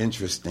always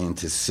interesting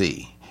to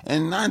see.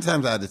 And 9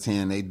 times out of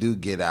 10, they do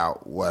get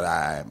out what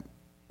I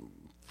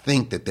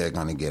think that they're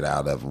going to get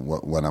out of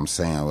what I'm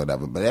saying or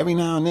whatever. But every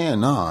now and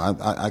then, no,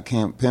 I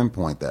can't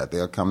pinpoint that.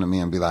 They'll come to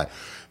me and be like,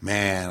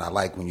 man, I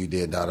like when you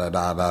did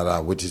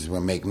da-da-da-da-da, which is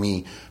what make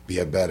me be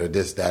a better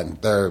this, that, and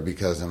third.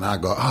 Because, and I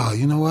go, oh,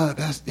 you know what?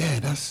 That's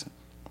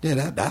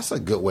a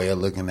good way of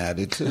looking at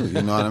it, too.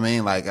 You know what I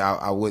mean? Like,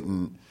 I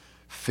wouldn't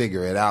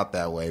figure it out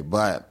that way.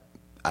 But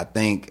I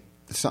think...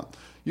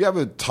 You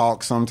ever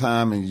talk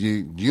sometime and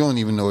you don't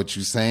even know what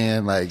you're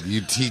saying? Like,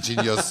 you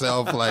teaching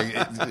yourself, like,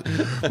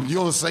 you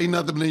don't say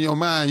nothing in your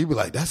mind. You be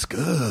like, that's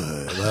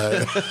good.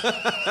 Like,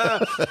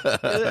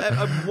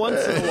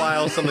 once in a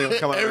while, something will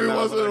come up. Every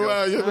once in a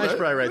while, I should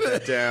probably write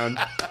that down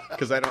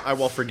because I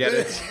will forget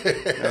it,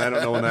 and I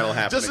don't know when that'll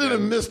happen. Just in the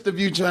midst of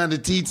you trying to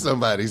teach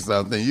somebody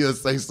something, you'll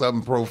say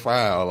something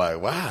profound, like,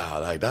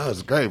 wow, like, that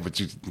was great, but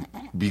you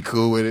be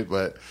cool with it,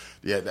 but...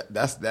 Yeah,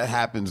 that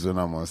happens when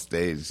I'm on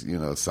stage,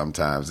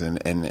 sometimes,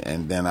 and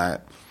then I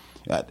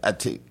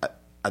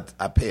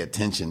pay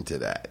attention to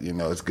that.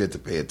 It's good to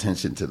pay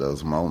attention to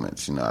those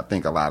moments. I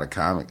think a lot of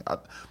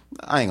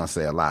I ain't gonna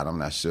say a lot, I'm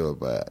not sure,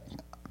 but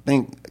I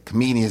think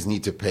comedians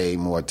need to pay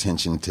more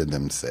attention to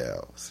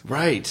themselves.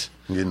 Right.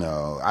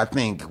 I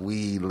think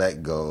we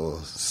let go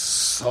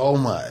so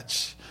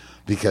much.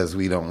 Because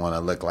we don't want to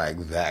look like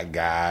that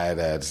guy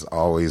that's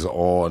always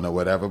on or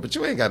whatever. But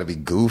you ain't got to be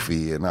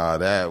goofy and all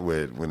that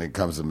when it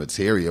comes to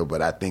material.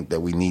 But I think that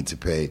we need to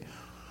pay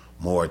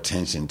more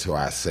attention to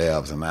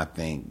ourselves. And I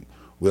think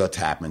we'll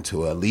tap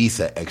into at least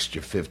an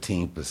extra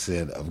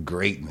 15% of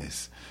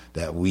greatness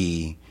that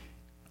we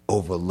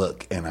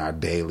overlook in our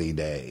daily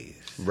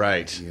days.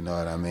 Right. You know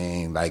what I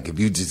mean? Like if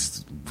you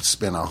just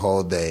spend a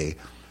whole day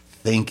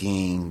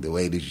thinking the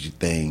way that you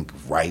think,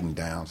 writing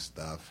down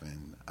stuff,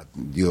 and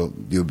you'll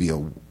be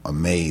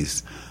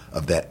amazed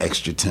of that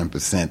extra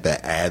 10%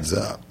 that adds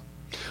up.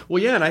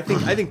 Well, yeah, and I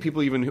think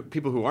people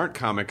who aren't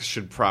comics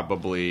should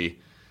probably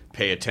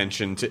pay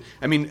attention to.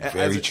 I mean,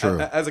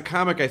 as a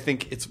comic, I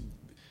think it's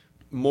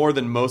more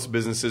than most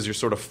businesses. You're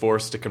sort of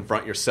forced to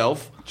confront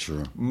yourself,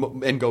 true,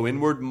 and go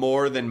inward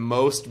more than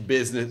most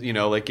business.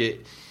 Like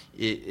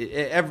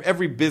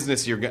every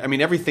business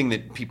everything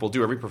that people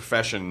do, every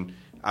profession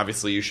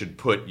obviously you should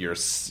put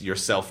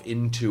yourself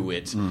into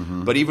it.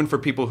 But even for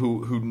people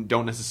who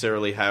don't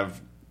necessarily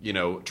have,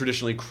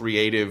 traditionally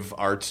creative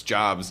arts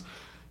jobs,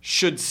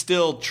 should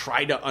still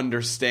try to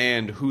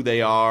understand who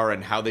they are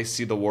and how they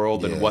see the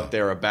world and what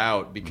they're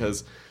about,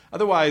 because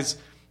otherwise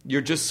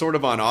you're just sort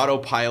of on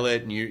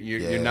autopilot and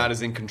you're not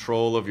as in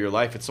control of your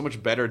life. It's so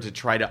much better to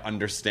try to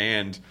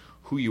understand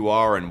who you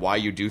are and why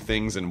you do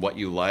things and what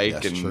you like.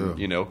 That's and true.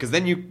 Because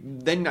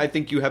then I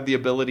think you have the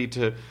ability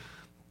to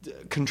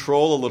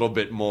control a little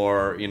bit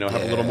more, have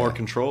a little more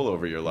control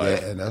over your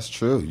life. Yeah, that's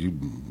true.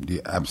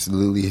 You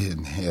absolutely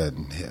hit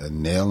a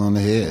nail on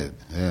the head.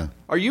 Yeah.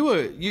 Are you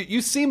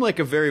you seem like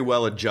a very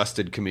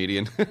well-adjusted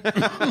comedian.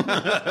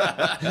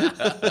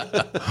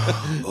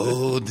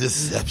 Oh,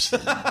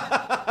 deception.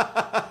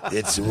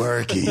 It's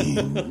working.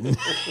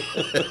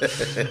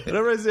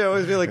 Whenever I see, I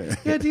always feel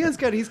like, Diaz's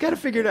he's got it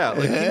figured out.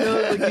 Like,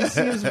 he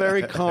seems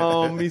very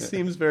calm. He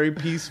seems very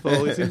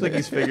peaceful. He seems like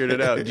he's figured it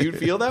out. Do you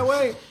feel that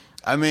way?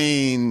 I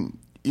mean,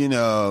 I'm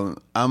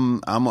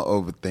an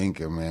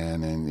overthinker,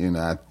 man, and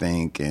I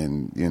think,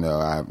 and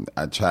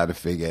I try to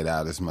figure it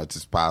out as much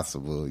as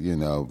possible,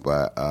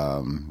 but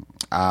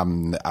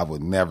I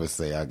would never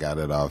say I got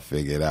it all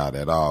figured out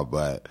at all,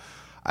 but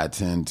I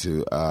tend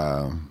to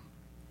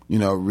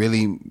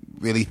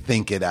really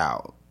think it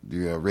out,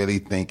 really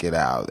think it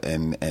out,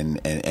 and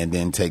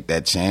then take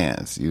that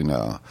chance,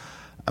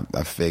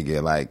 I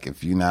figure, like,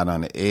 if you're not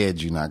on the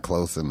edge, you're not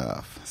close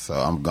enough. So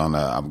I'm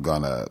gonna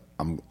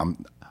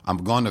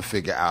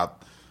figure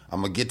out.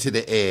 I'm gonna get to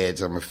the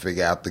edge. I'm gonna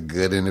figure out the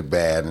good and the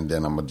bad, and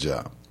then I'm gonna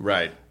jump.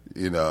 Right.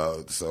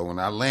 So when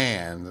I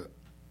land,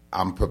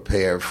 I'm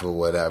prepared for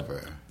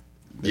whatever,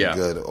 the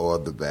good or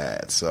the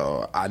bad.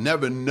 So I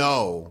never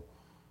know,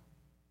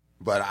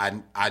 but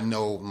I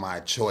know my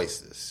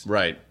choices.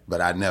 Right.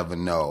 But I never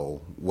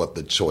know what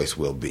the choice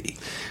will be.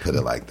 Put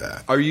it like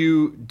that. Do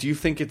you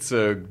think it's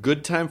a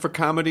good time for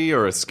comedy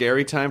or a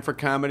scary time for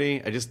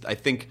comedy? I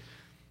think,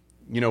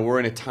 we're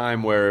in a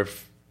time where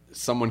if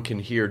someone can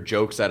hear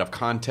jokes out of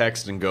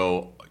context and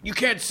go, you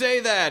can't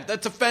say that,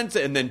 that's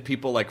offensive, and then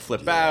people like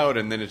flip out,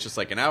 and then it's just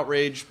like an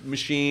outrage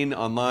machine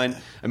online.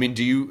 I mean,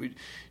 do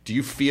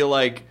you feel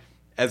like,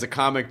 as a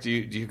comic, do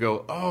you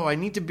go, oh, I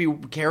need to be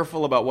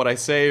careful about what I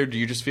say, or do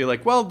you just feel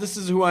like, well, this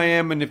is who I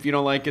am, and if you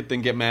don't like it,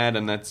 then get mad,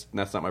 and that's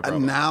not my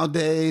problem?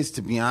 Nowadays,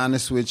 to be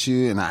honest with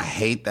you, and I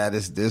hate that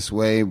it's this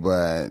way,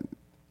 but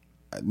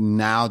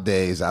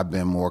nowadays I've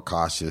been more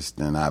cautious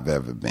than I've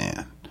ever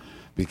been,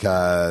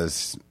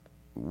 because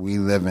we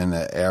live in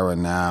an era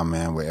now,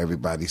 man, where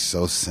everybody's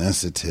so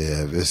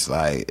sensitive. It's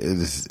like it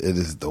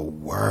is the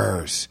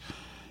worst.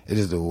 It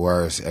is the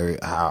worst.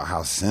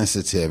 How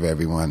sensitive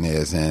everyone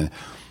is, and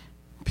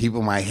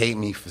people might hate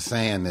me for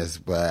saying this,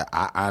 but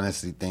I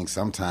honestly think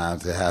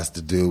sometimes it has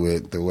to do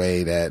with the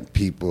way that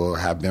people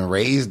have been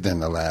raised in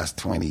the last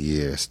 20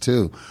 years,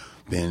 too.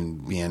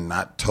 Being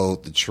not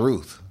told the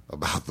truth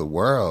about the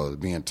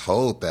world, being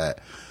told that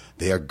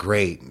they're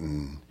great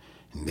and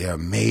they're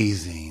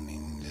amazing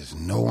and there's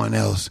no one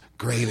else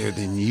greater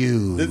than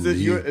you.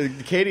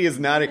 Katie is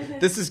nodding.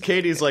 This is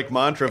Katie's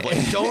mantra of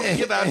don't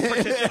give out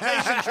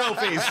participation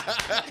trophies.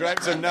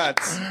 Drives her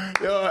nuts.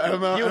 You have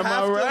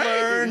to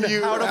learn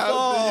how to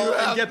fall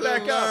and get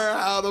back up.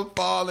 How to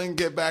fall and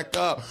get back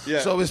up.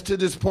 Yeah. So it's to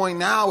this point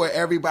now where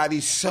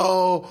everybody's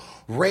so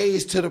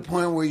raised to the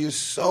point where you're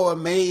so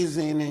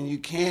amazing and you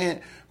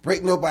can't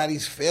break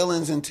nobody's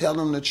feelings and tell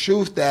them the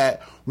truth,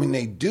 that when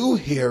they do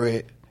hear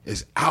it,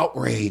 it's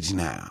outrage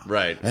now.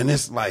 Right. And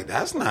it's like,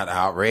 that's not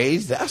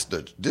outrage.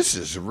 This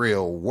is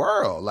real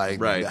world. Like,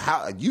 right.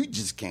 How you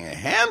just can't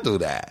handle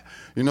that.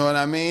 You know what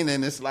I mean?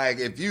 And it's like,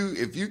 if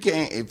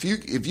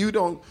you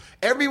don't,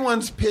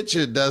 everyone's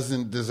picture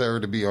doesn't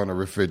deserve to be on a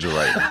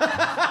refrigerator.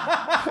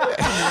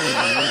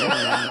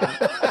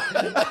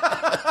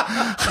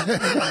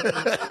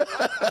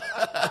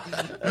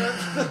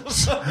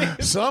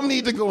 Some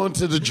need to go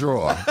into the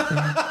drawer.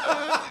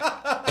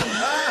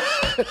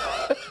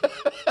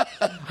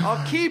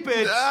 I'll keep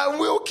it.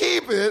 We'll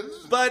keep it.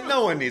 But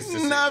no one needs to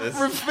see Not this.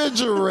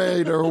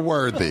 refrigerator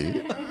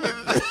worthy.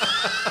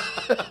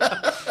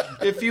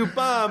 If you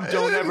bomb,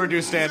 don't ever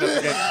do stand-up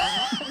again.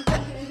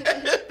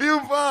 If you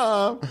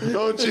bomb,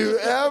 don't you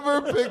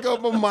ever pick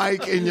up a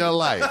mic in your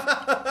life.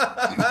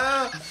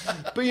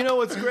 But you know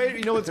what's great?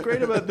 You know what's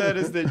great about that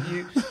is that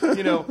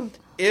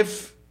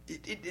if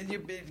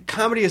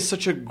comedy is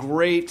such a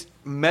great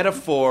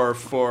metaphor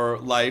for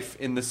life,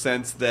 in the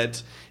sense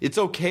that it's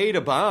okay to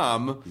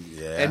bomb,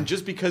 and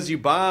just because you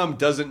bomb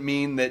doesn't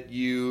mean that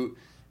you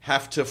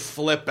have to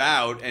flip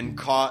out and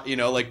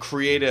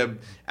create a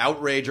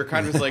outrage or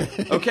kind of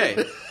like,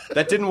 okay,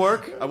 that didn't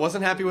work. I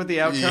wasn't happy with the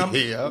outcome.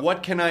 Yeah.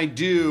 What can I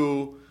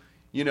do?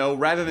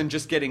 Rather than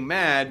just getting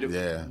mad,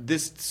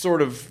 this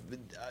sort of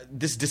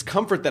this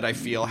discomfort that I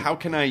feel, how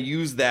can I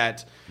use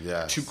that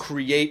to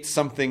create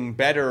something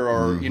better?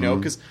 Or,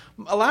 because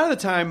a lot of the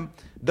time,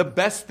 the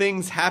best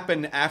things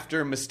happen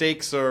after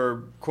mistakes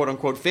or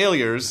quote-unquote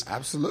failures.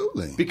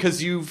 Absolutely.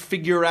 Because you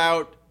figure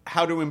out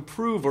how to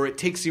improve, or it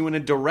takes you in a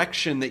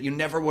direction that you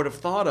never would have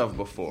thought of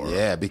before.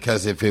 Yeah,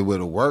 because if it would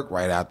have worked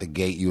right out the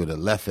gate, you would have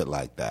left it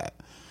like that.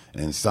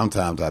 And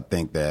sometimes I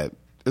think that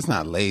it's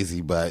not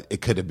lazy, but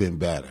it could have been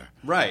better.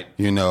 Right.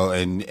 You know,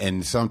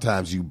 and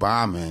sometimes you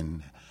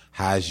bombing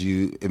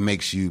it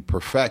makes you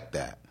perfect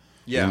that.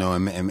 Yeah. You know,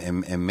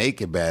 and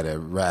make it better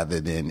rather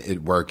than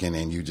it working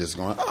and you just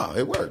going, oh,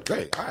 it worked,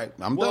 great, all right,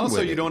 I'm done with it. Well,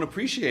 also you don't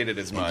appreciate it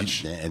as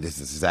much. And this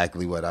is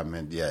exactly what I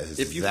meant. Yeah,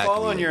 if you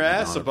fall on your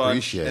ass a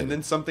bunch and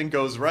then something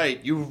goes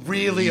right, you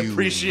really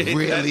appreciate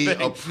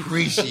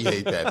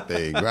that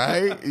thing,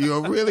 right?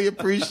 You really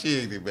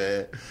appreciate it,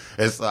 man.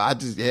 And so I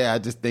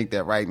just think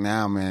that right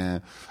now,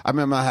 man. I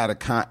remember I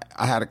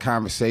had a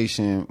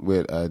conversation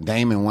with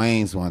Damon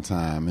Wayans one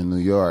time in New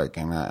York,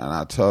 and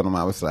I told him,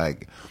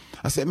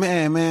 I said,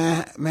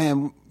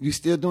 man, you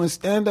still doing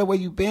stand-up? Where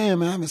you been,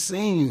 man? I haven't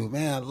seen you,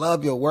 man. I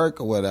love your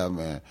work or whatever,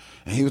 man.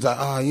 And he was like,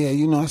 oh,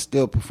 yeah, I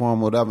still perform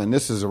whatever. And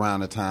this is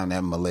around the time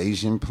that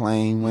Malaysian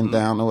plane went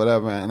down or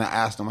whatever. And I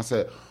asked him, I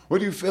said, what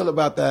do you feel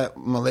about that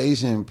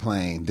Malaysian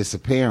plane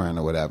disappearing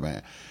or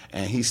whatever?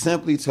 And he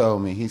simply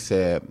told me, he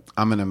said,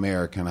 I'm an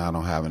American. I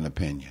don't have an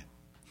opinion.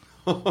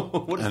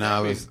 And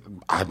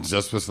I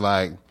just was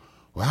like,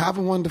 well, have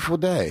a wonderful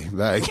day. And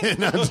I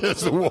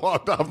just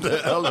walked off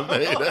the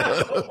elevator.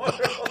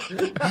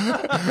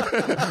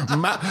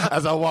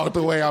 As I walked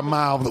away, I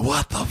mouthed,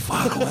 what the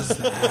fuck was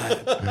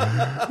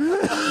that?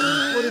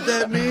 What did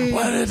that mean?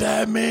 What did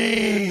that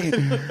mean?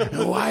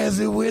 Why is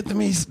it with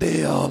me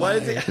still? Why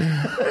is it?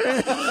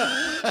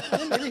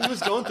 Maybe he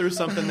was going through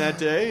something that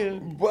day.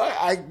 But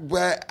I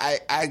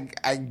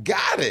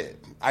got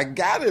it. I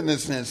got it in a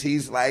sense.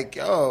 He's like,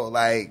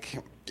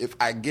 if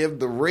I give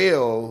the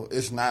real,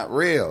 it's not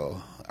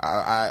real.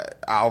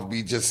 I'll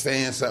be just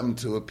saying something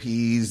to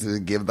appease to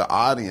give the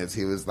audience.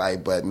 He was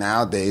like, but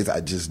nowadays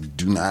I just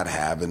do not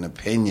have an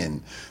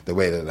opinion the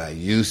way that I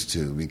used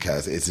to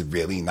because it's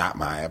really not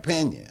my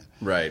opinion.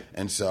 Right.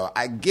 And so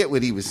I get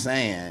what he was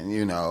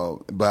saying,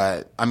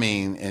 but I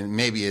mean, and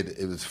maybe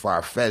it was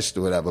far-fetched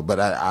or whatever, but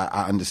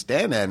I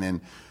understand that.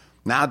 And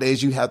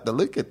nowadays you have to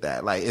look at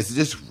that. Like, it's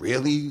just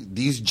really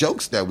these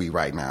jokes that we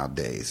write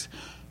nowadays.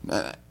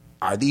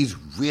 Are these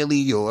really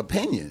your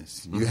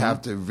opinions? You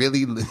have to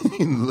really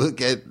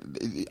look at,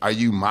 are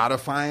you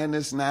modifying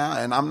this now?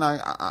 And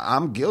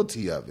I'm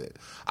guilty of it.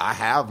 I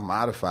have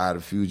modified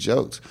a few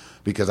jokes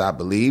because I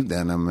believed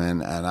in them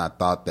and I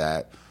thought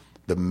that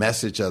the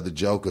message of the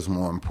joke is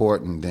more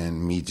important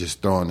than me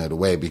just throwing it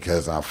away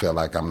because I feel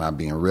like I'm not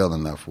being real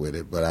enough with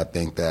it. But I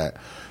think that,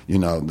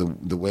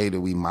 the way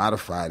that we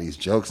modify these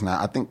jokes now,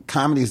 I think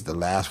comedy is the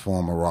last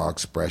form of raw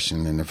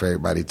expression. And if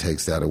everybody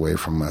takes that away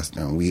from us,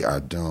 then we are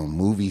doomed.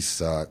 Movies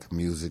suck.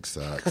 Music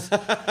sucks.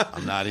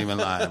 I'm not even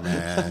lying,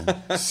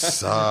 man.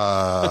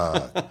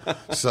 Suck.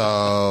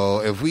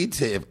 So if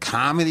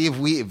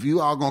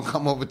you all gonna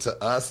come over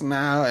to us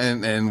now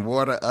and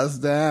water us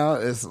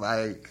down, it's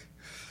like,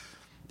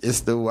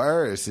 it's the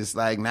worst. It's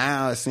like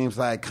now it seems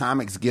like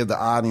comics give the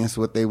audience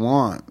what they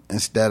want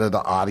instead of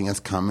the audience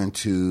coming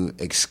to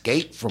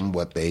escape from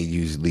what they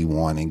usually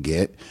want and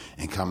get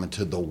and coming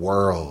to the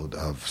world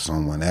of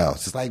someone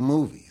else. It's like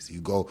movies.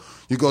 You don't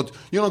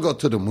go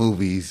to the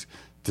movies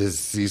to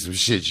see some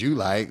shit you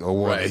like or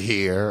want to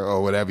hear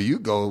or whatever. You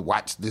go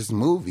watch this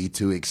movie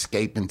to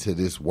escape into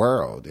this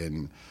world,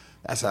 and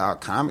that's how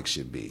comics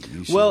should be.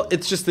 Well,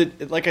 it's just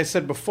that, like I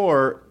said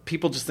before,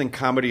 people just think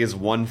comedy is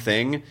one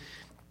thing.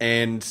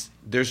 And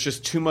there's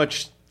just too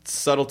much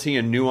subtlety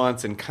and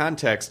nuance and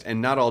context, and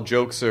not all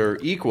jokes are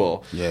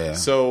equal. Yeah.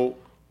 So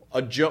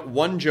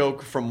one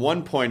joke from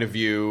one point of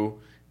view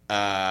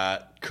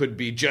could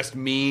be just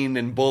mean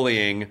and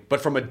bullying,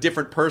 but from a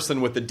different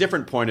person with a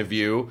different point of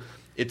view,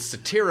 it's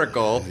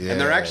satirical,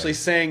 and they're actually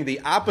saying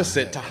the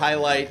opposite to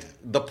highlight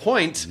the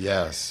point.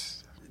 Yes.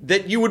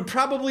 That you would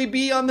probably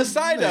be on the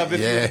side of if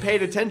you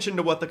paid attention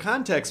to what the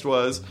context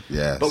was.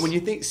 Yes. But when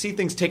you see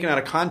things taken out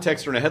of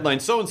context or in a headline,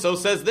 so-and-so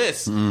says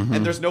this,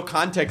 and there's no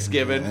context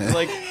given, it's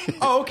like,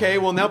 oh, okay,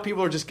 well, now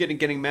people are just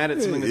getting mad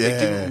at something that they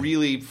didn't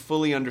really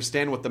fully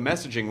understand what the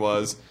messaging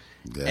was.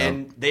 Yep.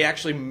 And they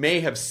actually may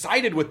have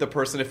sided with the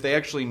person if they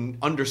actually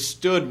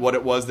understood what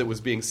it was that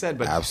was being said.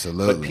 But,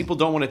 absolutely. But people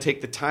don't want to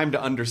take the time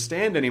to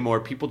understand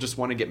anymore. People just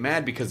want to get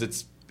mad because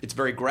it's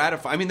very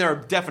gratifying. I mean, there are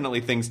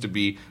definitely things to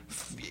be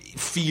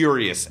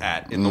furious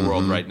at in the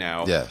world right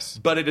now. Yes.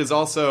 But it is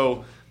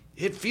also,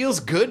 it feels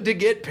good to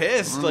get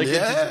pissed. Like, it's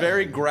just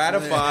very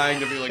gratifying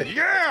to be like, it's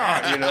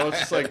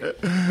just like,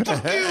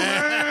 fuck you,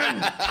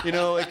 man.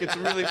 Like, it's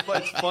really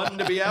fun. It's fun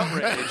to be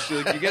outraged.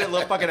 Like, you get a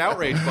little fucking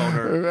outrage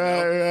boner.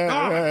 Right.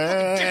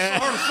 Fucking dick so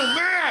hard, I'm so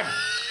mad.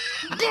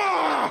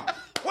 God!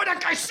 Why did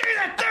that guy say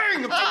that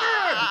thing?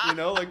 I'm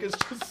so mad. It's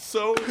just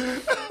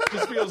it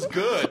just feels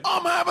good.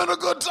 I'm having a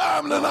good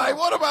time tonight.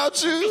 What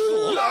about you?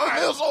 I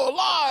feel so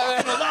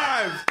alive. I'm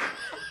alive.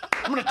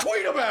 I'm going to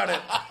tweet about it.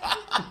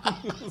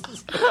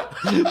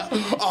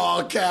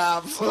 All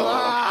caps.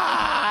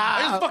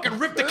 I just fucking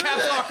ripped the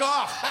caps lock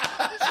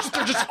off.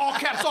 They're just all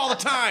caps all the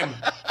time.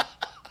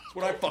 That's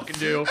what I fucking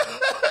do.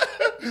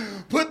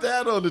 Put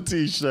that on the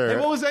T-shirt. Hey,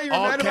 what was that you were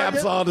all mad about?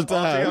 caps all the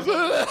time.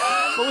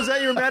 What was that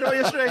you were mad about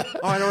yesterday?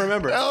 Oh, I don't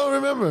remember. I don't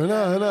remember.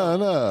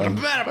 No. I'm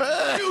mad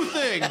about a new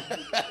thing.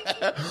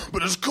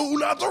 But it's cool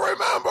not to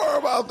remember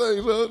about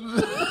things.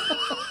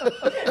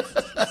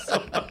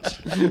 So much.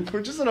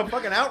 We're just in a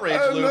fucking outrage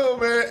I loop. know,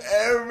 man.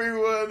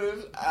 Everyone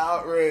is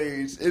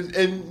outraged.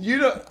 And you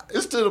know,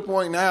 it's to the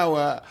point now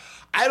where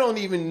I don't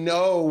even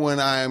know when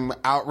I'm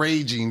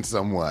outraging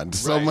someone.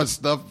 So Right. much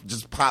stuff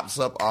just pops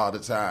up all the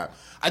time.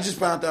 I just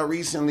found out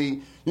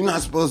recently, you're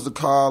not supposed to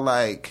call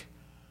like,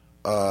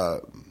 okay,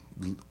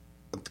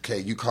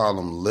 you call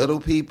them little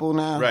people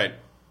now?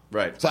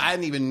 Right. So I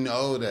didn't even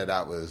know that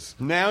I was.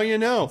 Now you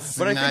know.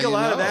 But I Now think a you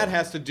lot of know. that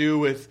has to do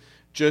with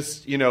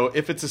just,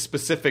 if it's a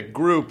specific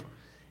group,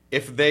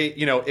 if they,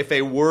 if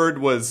a word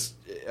was,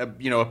 a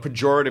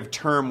pejorative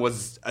term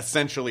was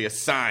essentially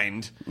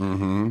assigned,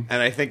 and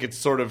I think it's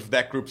sort of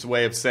that group's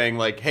way of saying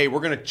like, hey,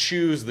 we're going to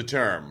choose the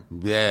term.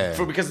 Yeah.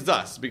 Because it's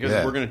us, because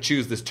Yeah. we're going to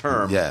choose this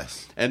term.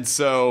 Yes. And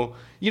so,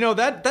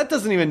 that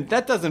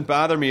doesn't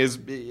bother me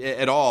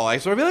at all. I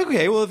sort of be like,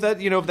 okay, well, if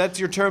that's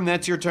your term,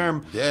 that's your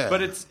term. Yeah.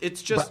 But it's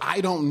just. But I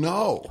don't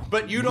know.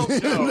 But you don't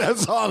know.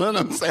 That's all that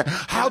I'm saying.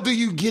 How do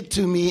you get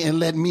to me and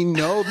let me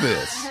know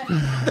this?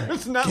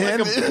 It's not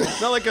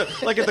like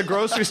at the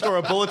grocery store,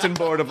 a bulletin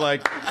board of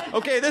like,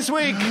 okay, this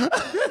week,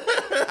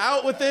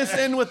 out with this,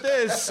 in with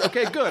this.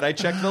 Okay, good. I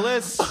checked the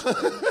list.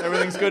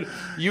 Everything's good.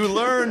 You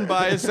learn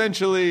by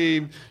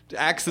essentially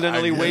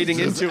accidentally I guess wading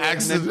just into it, and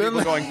then people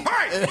accidentally. going,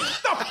 "Hey, the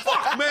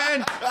fuck,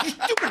 man! You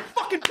stupid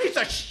fucking piece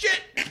of shit!"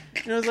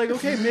 And I was like,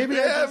 okay, maybe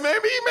I just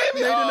maybe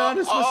made an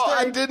honest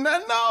I mistake. did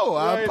not know.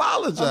 I Right.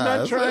 apologize.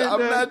 I'm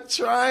not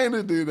trying to-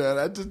 to do that.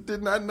 I just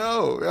did not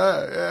know.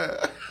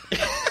 Yeah.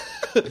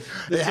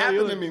 It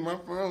happened to me. My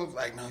friend was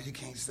like, "No, you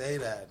can't say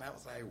that." And I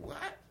was like, "What?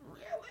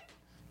 Really?"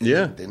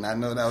 Yeah. Did not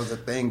know that was a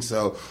thing.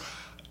 So,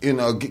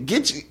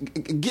 get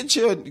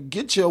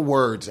your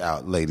words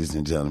out, ladies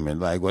and gentlemen.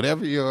 Like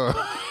whatever your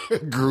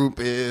group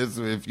is,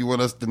 if you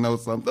want us to know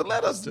something,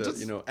 let us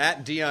just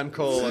At Dion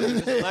Cole,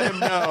 and just let him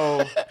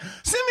know.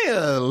 send me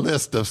a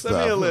list of stuff.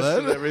 Send me a list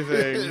of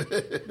everything.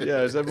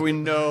 Yeah, so we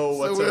know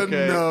what's so we'll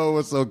okay. know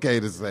what's okay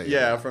to say.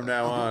 Yeah, from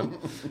now on.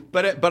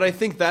 But I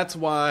think that's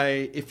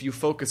why if you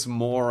focus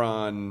more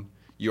on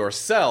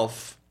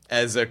yourself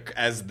as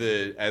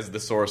the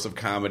source of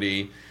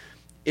comedy,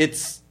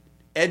 it's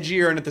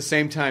edgier and at the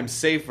same time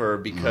safer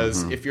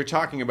because if you're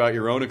talking about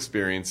your own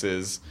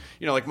experiences,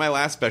 like my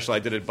last special, I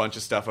did a bunch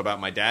of stuff about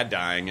my dad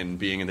dying and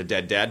being in the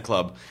Dead Dad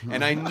Club,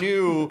 and I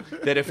knew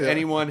that if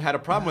anyone had a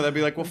problem with it, I'd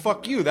be like, well,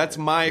 fuck you. That's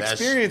my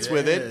experience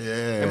with it,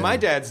 and my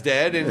dad's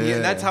dead, and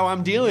that's how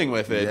I'm dealing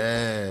with it.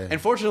 Yeah.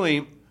 And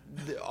fortunately,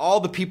 all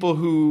the people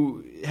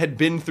who had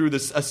been through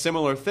a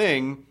similar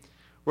thing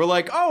were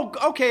like, oh,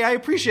 okay, I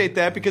appreciate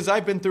that because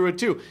I've been through it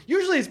too.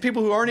 Usually it's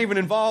people who aren't even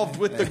involved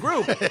with the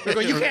group. They're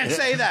going, you can't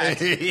say that.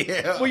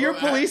 Well, you're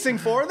policing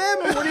for them?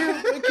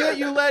 Why can't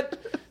you let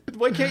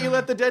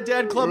the Dead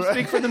Dad Club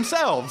speak for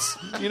themselves?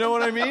 You know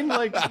what I mean?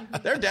 Like,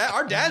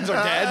 our dads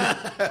are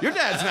dead. Your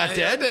dad's not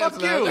dead. Fuck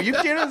you. You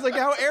can't. It's like,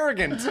 how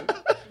arrogant.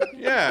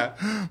 Yeah.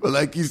 But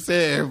like you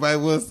said, everybody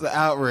wants the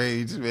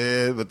outrage,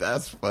 man. But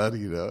that's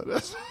funny, though.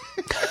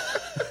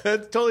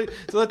 That's totally.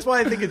 So that's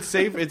why I think it's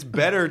safe. It's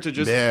better to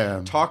just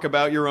talk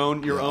about your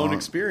own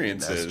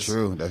experiences.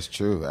 That's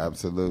true.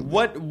 Absolutely.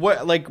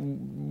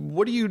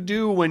 What do you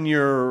do when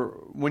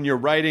you're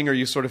writing, or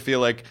you sort of feel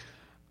like,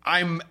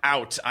 I'm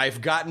out.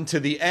 I've gotten to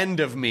the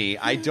end of me.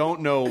 I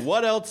don't know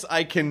what else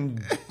I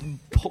can,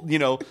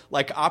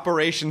 like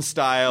Operation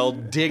style,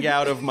 dig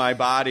out of my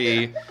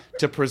body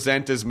to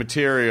present as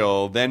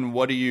material. Then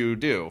what do you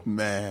do?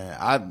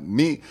 Man,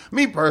 me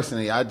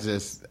personally, I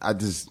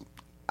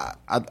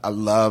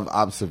love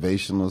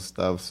observational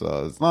stuff.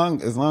 So as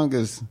long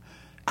as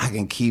I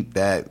can keep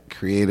that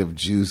creative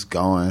juice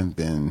going,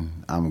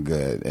 then I'm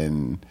good.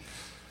 And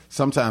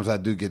sometimes I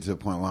do get to a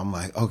point where I'm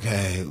like,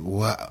 okay,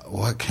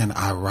 what can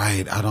I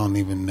write? I don't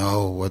even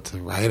know what to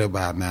write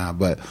about now.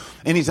 But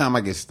anytime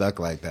I get stuck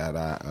like that,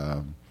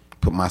 I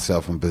put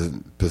myself in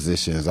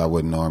positions I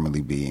wouldn't normally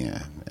be in,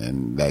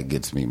 and that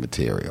gets me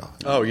material.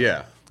 Oh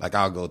yeah, like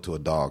I'll go to a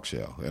dog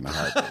show in a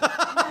heartbeat.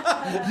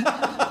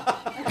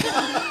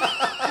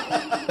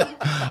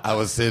 I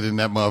would sit in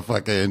that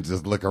motherfucker and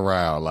just look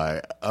around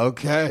like,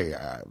 okay,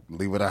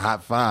 leave it a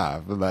hot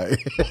five. Like,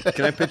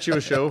 can I pitch you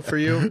a show for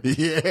you?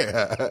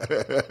 Yeah.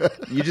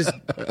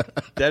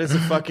 That is the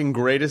fucking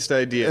greatest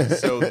idea.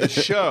 So the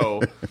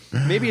show,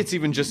 maybe it's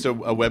even just a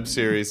web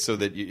series so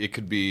that it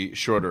could be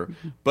shorter.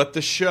 But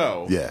the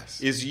show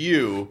is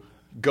you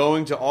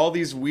going to all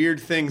these weird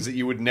things that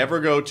you would never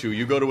go to.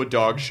 You go to a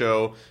dog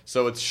show,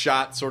 so it's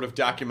shot sort of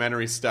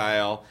documentary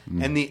style,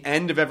 and the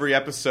end of every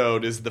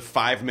episode is the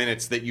 5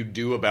 minutes that you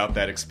do about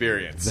that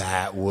experience.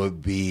 That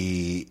would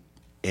be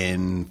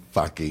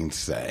fucking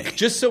insane.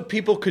 Just so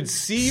people could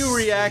see you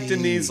react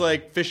in these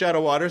like fish out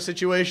of water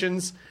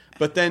situations,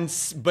 but then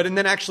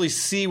actually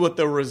see what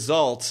the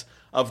result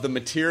of the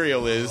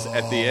material is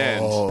at the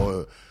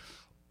end.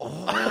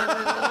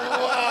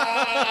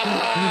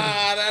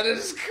 That's That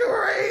is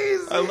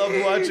crazy. I love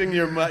watching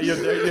your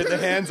the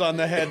hands on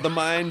the head, the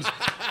mind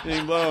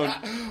being blown.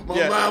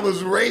 My mind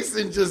was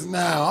racing just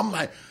now. I'm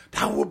like,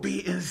 that would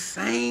be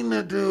insane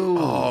to do.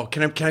 Oh,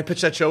 can I pitch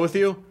that show with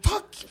you?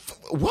 Fuck,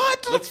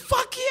 what?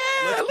 Fuck yeah!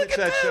 Let's Look pitch at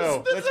that this.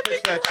 show. This Let's would be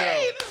pitch that great.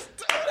 show. Let's do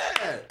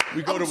that.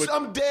 We go to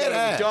I'm dead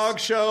ass. dog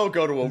show,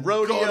 go to a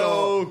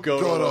rodeo, Go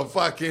to a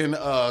fucking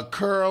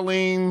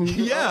curling.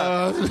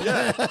 Yeah.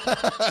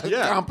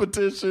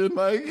 Competition.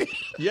 Like,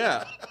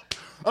 Yeah.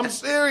 I'm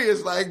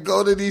serious. Like,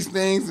 go to these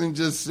things and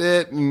just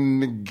sit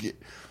and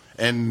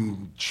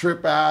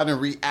trip out and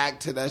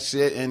react to that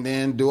shit, and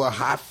then do a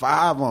high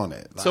five on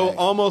it. Like, So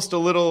almost a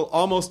little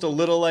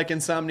like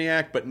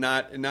Insomniac, but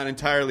not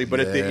entirely. But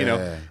at the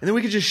and then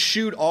we could just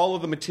shoot all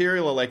of the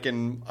material like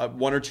in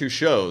 1 or 2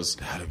 shows.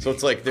 So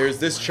it's like there's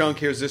this chunk,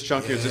 here's this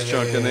chunk, here's this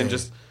chunk, and then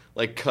just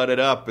like cut it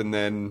up, and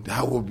then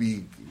that would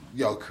be.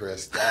 Yo,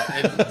 Chris,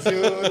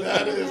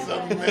 that is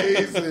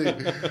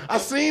amazing. I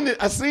seen it.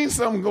 I seen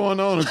something going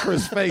on in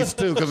Chris' face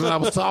too, because when I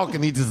was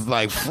talking, he just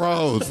like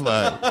froze.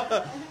 Like,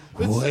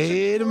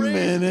 wait a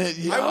minute,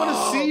 yo. I want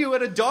to see you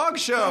at a dog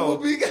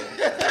show.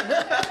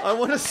 I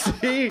want to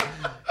see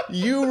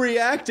you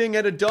reacting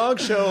at a dog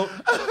show,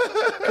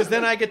 because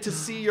then I get to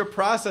see your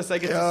process. I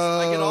get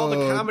all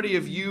the comedy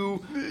of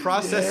you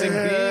processing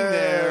being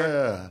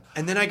there,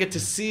 and then I get to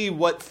see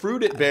what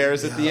fruit it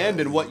bears at the end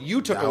and what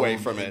you took away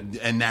from it.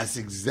 And that's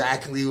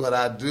exactly what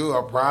I do.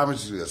 I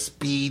promise you, a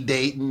speed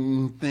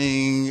dating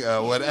thing,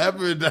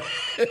 whatever it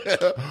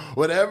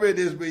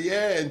is. But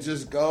yeah, and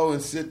just go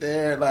and sit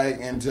there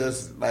and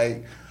just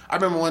like. I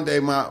remember one day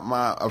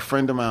a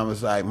friend of mine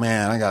was like,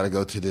 "Man, I got to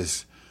go to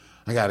this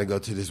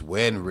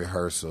wedding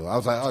rehearsal." I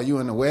was like, "Oh, you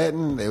in the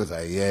wedding?" They was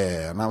like,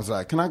 "Yeah," and I was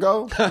like, "Can I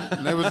go?"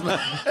 And they was like,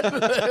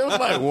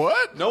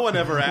 "What?" No one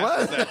ever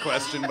asked that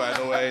question, by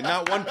the way.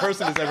 Not one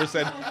person has ever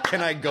said,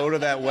 "Can I go to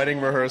that wedding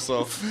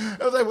rehearsal?"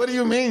 I was like, "What do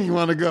you mean you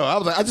want to go?" I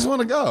was like, "I just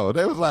want to go."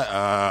 They was like,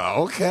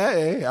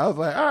 "Okay." I was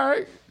like, "All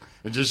right."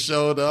 And just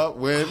showed up,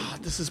 went. Oh,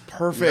 this is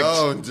perfect.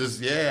 No,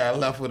 I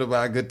left with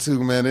about a good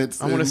 2 minutes.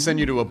 I want to send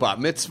you to a bat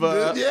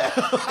mitzvah. Yeah.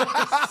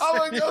 I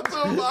want to go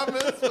to a bat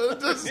mitzvah.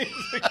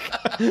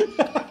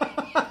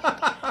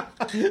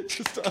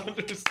 Just to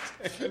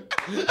understand.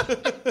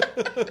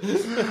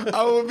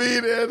 I would be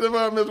there at the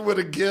moment with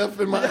a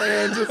gift in my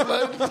hand, just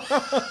like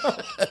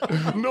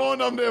knowing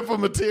I'm there for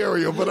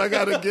material, but I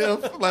got a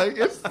gift, like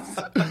it's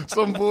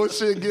some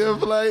bullshit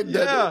gift, like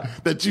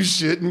that you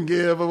shouldn't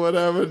give or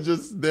whatever,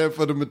 just there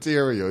for the material.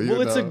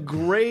 Well, it's a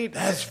great.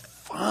 That's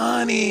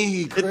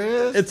funny,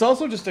 Chris. It's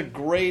also just a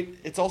great.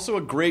 It's also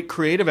a great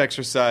creative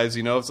exercise.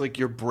 You know, it's like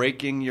you're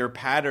breaking your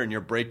pattern,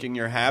 you're breaking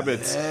your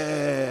habits,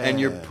 and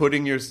you're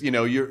putting your. You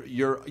know,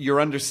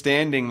 you're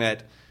understanding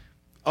that.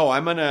 Oh,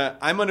 I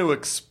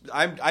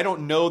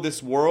don't know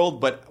this world,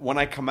 but when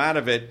I come out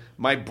of it,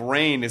 my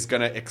brain is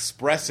going to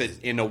express it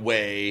in a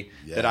way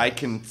that I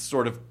can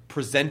sort of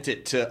present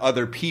it to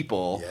other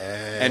people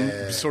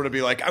and sort of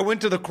be like, I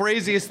went to the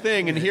craziest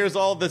thing, and here's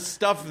all the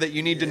stuff that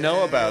you need to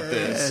know about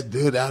this.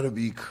 Dude, that would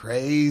be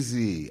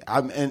crazy.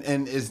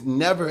 And it's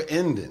never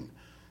ending.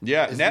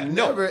 Yeah, it's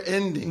never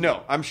ending.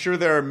 No, I'm sure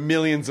there are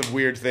millions of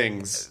weird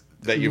things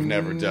that you've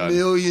never done.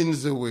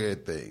 Millions of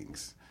weird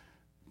things.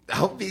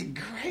 That would be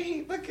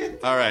great. Look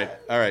at that.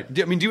 All right.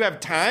 Do you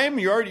have time?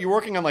 You're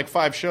working on like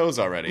 5 shows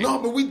already. No,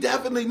 but we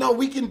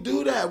can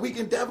do that. We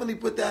can definitely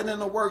put that in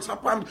the works. I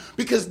promise,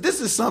 because this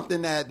is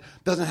something that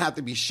doesn't have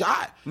to be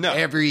shot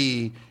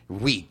every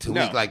week, 2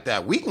 weeks like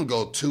that. We can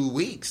go 2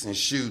 weeks and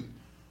shoot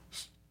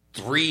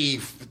 3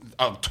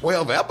 of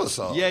 12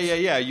 episodes.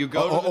 Yeah. You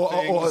go to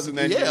the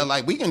things and then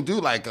like we can do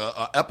like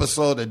a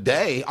episode a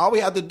day. All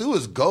we have to do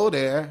is go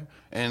there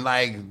and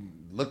like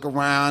look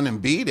around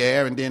and be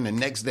there, and then the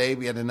next day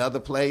be at another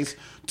place.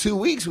 2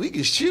 weeks, we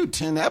can shoot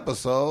 10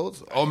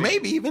 episodes, or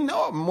maybe even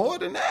more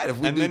than that. If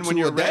we and do then when 2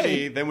 you're a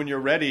day. when you're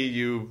ready,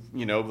 you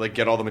like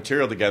get all the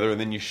material together, and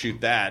then you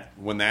shoot that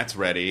when that's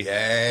ready,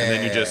 and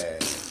then you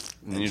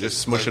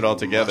just smush it all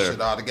together. Smush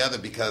it all together,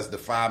 because the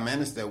 5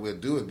 minutes that we'll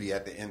do would be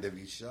at the end of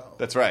each show.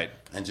 That's right.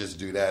 And just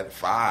do that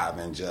 5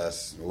 and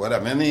just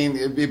whatever. I mean,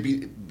 it'd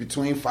be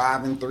between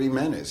 5 and 3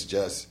 minutes,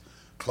 just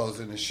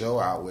closing the show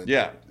out with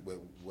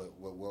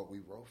what we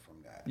wrote from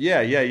that.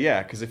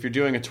 Yeah. Because if you're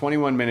doing a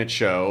 21-minute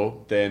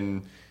show,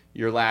 then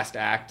your last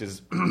act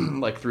is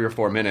like 3 or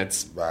 4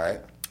 minutes, right?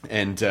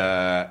 And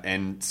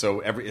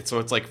so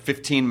it's like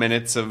 16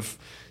 minutes of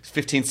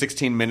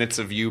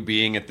you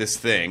being at this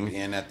thing,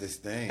 and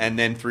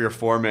then 3 or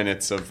 4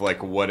 minutes of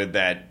like what did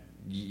that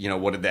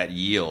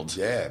yield?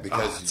 Yeah,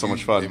 because it's so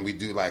much fun. And we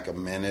do like a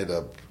minute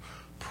of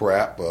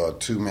prep, or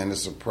 2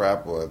 minutes of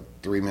prep, or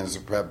 3 minutes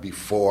of prep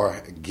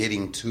before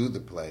getting to the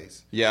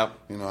place. Yeah.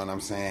 You know what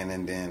I'm saying?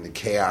 And then the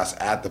chaos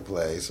at the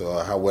place,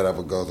 or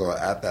whatever goes on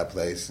at that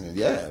place. And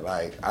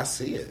like, I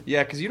see it.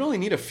 Yeah, because you'd only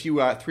need a few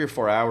 3 or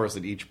 4 hours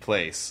at each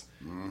place.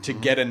 to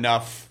get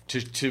enough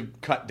to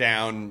cut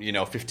down,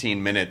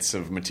 15 minutes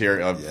of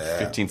material,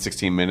 15,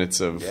 16 minutes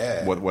of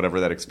whatever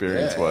that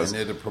experience was.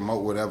 And then to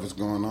promote whatever's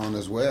going on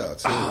as well,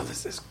 too. Oh,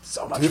 this is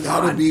so much fun. fun.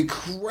 That would be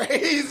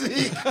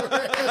crazy.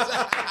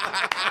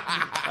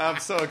 I'm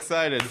so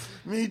excited.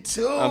 Me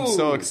too. I'm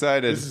so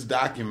excited. This is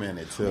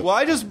documented, too. Well,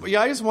 I just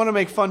want to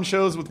make fun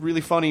shows with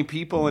really funny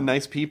people and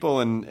nice people,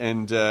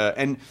 and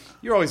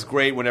you're always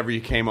great whenever you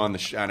came on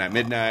on at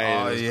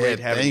midnight. Oh, it was great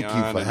having thank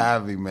you for on,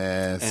 having me,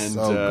 man. and,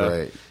 So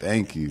great.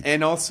 Thank you.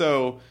 And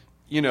also,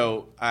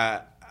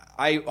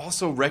 I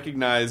also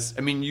recognize,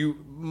 you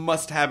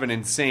must have an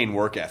insane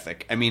work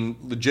ethic.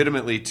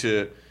 Legitimately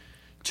to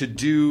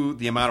do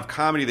the amount of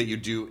comedy that you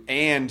do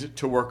and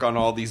to work on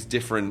all these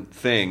different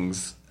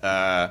things.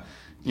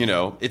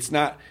 It's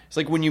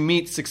like when you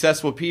meet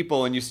successful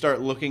people and you start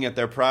looking at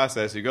their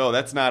process, you go,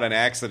 that's not an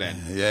accident.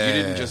 Yeah. You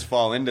didn't just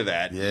fall into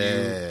that.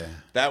 Yeah.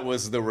 That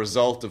was the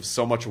result of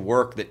so much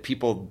work that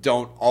people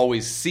don't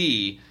always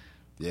see.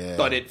 Yeah.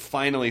 But it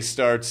finally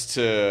starts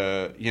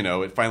to,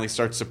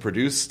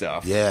 produce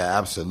stuff. Yeah,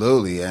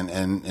 absolutely,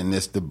 and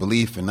it's the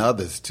belief in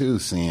others too,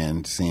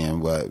 seeing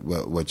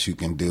what you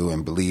can do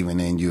and believing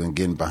in you and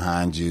getting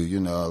behind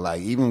you.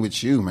 Like even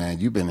with you, man,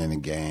 you've been in the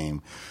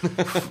game.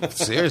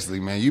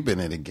 Seriously, man, you've been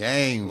in the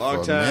game Long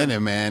for a time.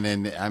 minute, man.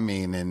 And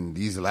in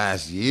these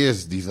last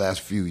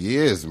few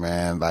years,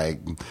 man, like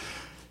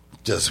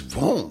just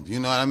boom. You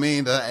know what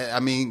I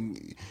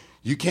mean?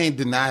 You can't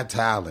deny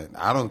talent.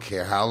 I don't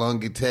care how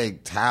long it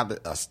takes.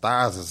 Talent, a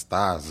star is a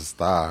star is a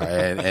star.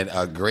 and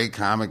a great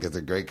comic is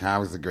a great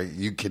comic is a great.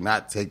 You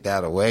cannot take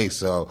that away.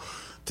 So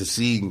to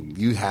see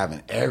you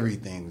having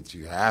everything that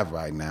you have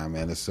right now,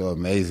 man, it's so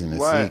amazing to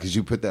see because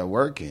you put that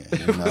work in,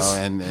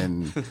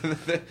 and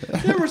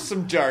there were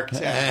some dark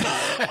times.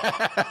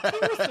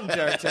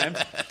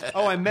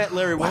 Oh, I met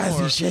Larry Wilmore.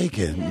 Why is he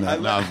shaking? No,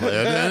 I'm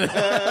playing.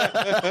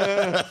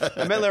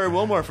 I met Larry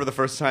Wilmore for the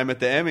first time at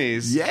the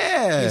Emmys.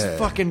 Yeah. He's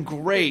fucking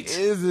great.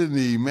 Isn't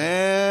he,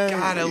 man?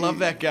 God, I love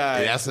that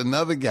guy. That's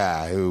another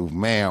guy who,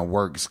 man,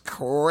 works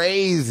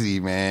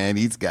crazy, man.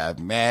 He's got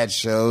mad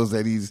shows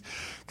that he's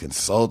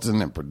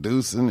consulting and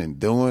producing and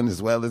doing,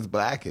 as well as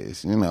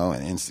Blackish, and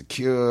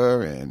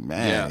Insecure, and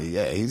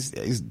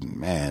he's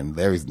man.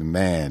 Larry's the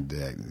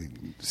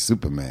man,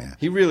 Superman.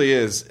 He really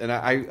is, and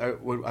I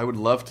would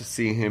love to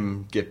see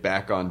him get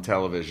back on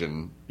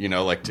television.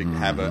 Like to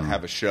have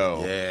a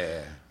show.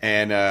 Yeah,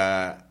 and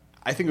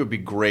I think it would be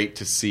great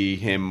to see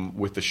him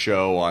with the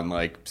show on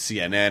like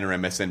CNN or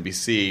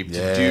MSNBC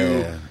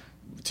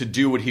to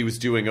do what he was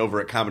doing over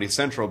at Comedy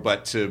Central,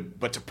 but to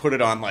put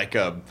it on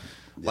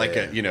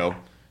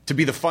to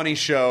be the funny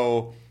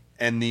show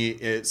and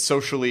the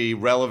socially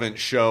relevant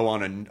show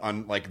on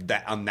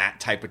that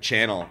type of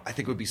channel. I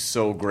think it would be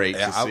so great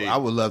to see. I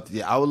would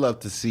love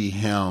to see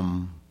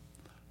him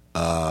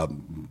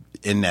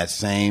in that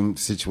same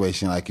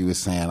situation, like you were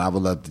saying. I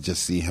would love to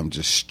just see him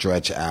just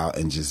stretch out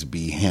and just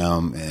be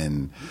him,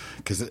 and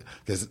because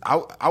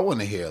I want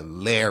to hear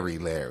Larry.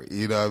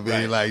 You know what I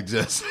mean? Right. Like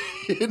just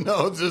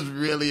just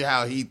really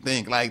how he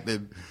think, like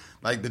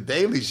the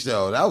Daily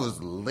Show. That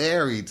was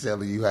Larry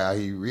telling you how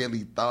he really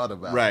thought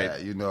about that,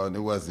 and it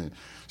wasn't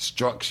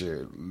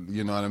structured.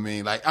 You know what I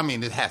mean?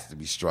 It has to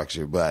be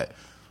structured, but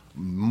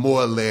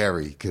more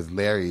Larry, because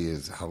Larry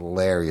is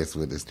hilarious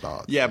with his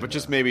thoughts. Yeah, but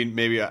just maybe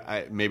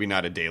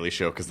not a Daily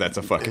Show, because that's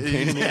a fucking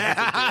pain in the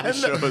ass.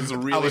 The Daily Show is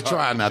really I was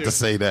trying not to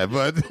say that,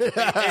 but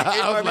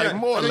I was like,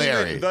 more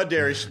Larry. The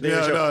Daily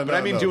Show.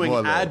 But doing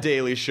a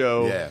Daily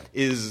Show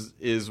is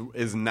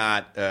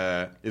not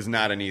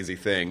an easy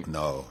thing.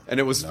 No. And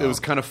it was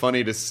kind of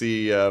funny to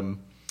see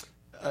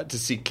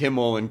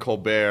Kimmel and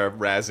Colbert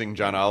razzing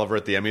John Oliver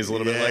at the Emmys a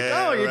little bit, like,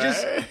 oh, you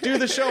just do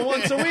the show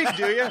once a week,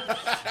 do you?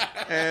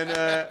 And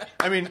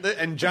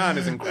and John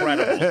is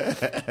incredible,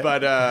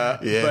 but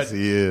yes,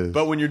 he is.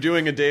 But when you're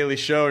doing a daily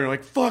show, you're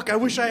like, fuck, I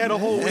wish I had a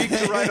whole week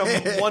to write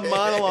one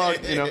monologue,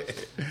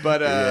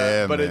 But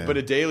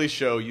a daily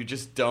show, you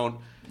just don't.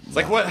 It's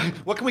like,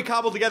 what can we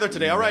cobble together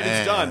today? All right,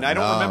 it's done. I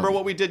don't remember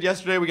what we did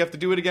yesterday. We have to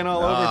do it again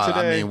all over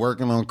today.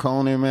 Working on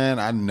Conan, man,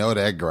 I know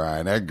that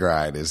grind. That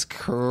grind is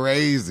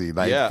crazy.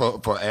 Like,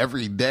 for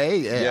every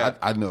day,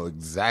 I know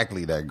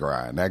exactly that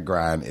grind. That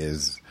grind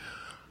is...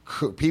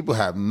 People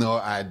have no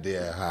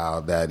idea how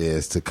that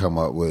is to come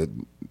up with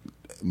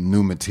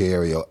new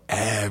material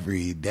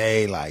every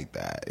day like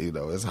that.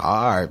 It's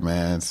hard,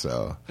 man.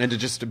 So, and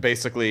to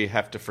basically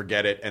have to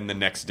forget it and the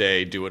next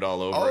day do it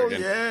all over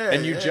again. Yeah,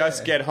 and you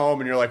just get home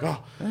and you're like,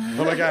 oh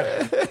my God.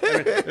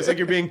 It's like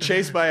you're being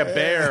chased by a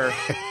bear.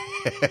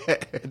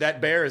 That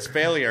bear is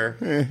failure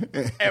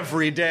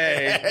every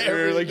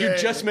day. You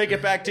just make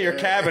it back to your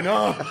cabin.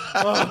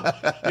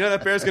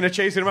 That bear's going to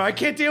chase you tomorrow. I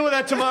can't deal with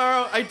that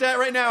tomorrow.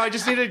 Right now. I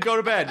just need to go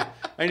to bed.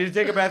 I need to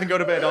take a bath and go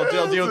to bed. I'll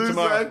deal with it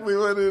tomorrow. That's exactly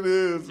what it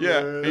is.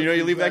 Yeah. Man. And,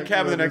 you leave that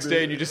cabin the next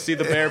day and you just see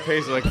the bear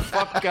pace. You're like,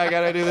 fuck, I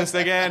got to do this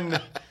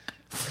again.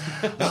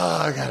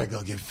 I got to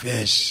go get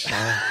fish.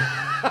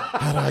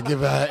 How do I get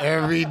by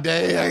every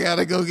day? I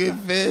gotta go get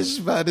fish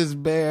by this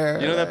bear.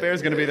 You know that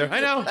bear's gonna be there.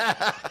 I know.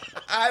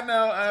 I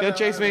know. He's gonna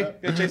chase me.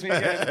 Gonna chase me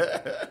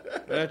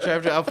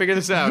again. I'll figure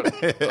this out.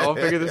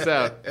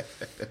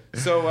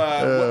 So,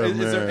 is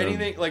there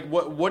anything like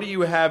what do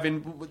you have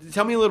in?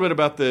 Tell me a little bit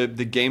about the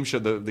game show,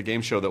 the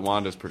game show that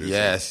Wanda's producing.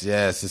 Yes.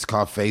 It's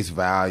called Face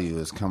Value.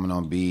 It's coming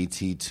on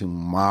BET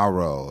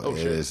tomorrow.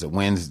 It is a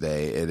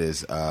Wednesday. It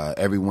is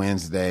every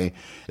Wednesday.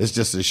 It's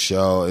just a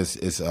show.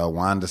 It's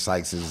Wanda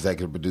Sykes,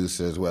 executive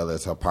producer, as well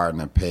as her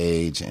partner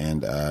Paige,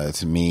 and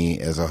it's me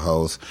as a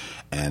host,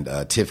 and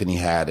Tiffany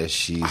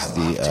Haddish.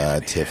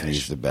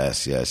 Tiffany's the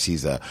best. Yeah,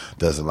 she's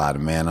does a lot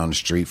of man on the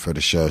street for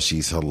the show.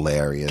 She's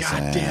hilarious.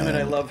 God damn it,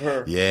 I love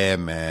her. Yeah,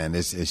 man,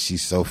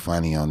 she's so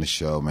funny on the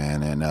show,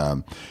 man,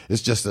 and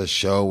it's just a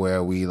show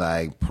where we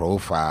like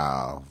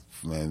profile.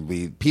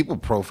 And people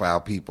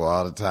profile people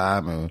all the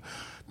time, and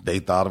they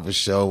thought of a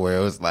show where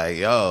it was like,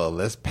 yo,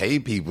 let's pay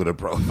people to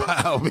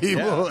profile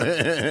people.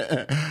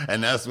 Yeah.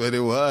 And that's what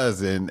it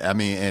was. And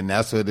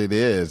that's what it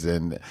is.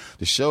 And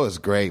the show is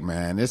great,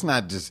 man. It's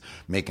not just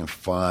making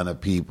fun of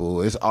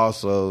people. It's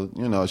also,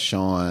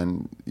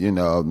 showing,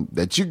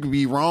 that you can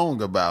be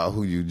wrong about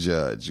who you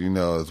judge,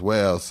 as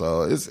well.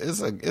 So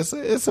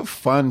it's a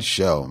fun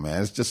show,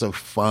 man. It's just a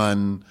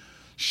fun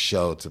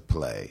show to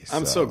play.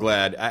 I'm so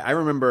glad. I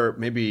remember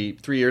maybe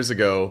 3 years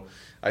ago,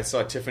 I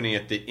saw Tiffany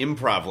at the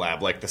Improv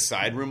Lab, like the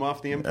side room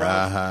off the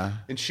Improv,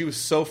 and she was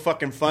so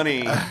fucking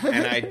funny.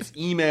 And I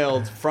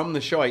emailed from the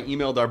show. I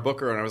emailed our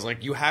booker, and I was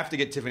like, "You have to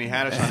get Tiffany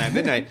Haddish on at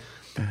midnight."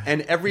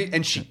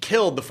 And she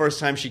killed the first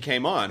time she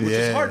came on, which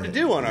is hard to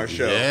do on our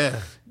show. Yeah.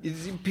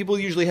 People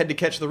usually had to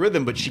catch the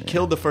rhythm, but she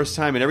killed the first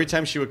time. And every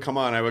time she would come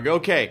on, I would go,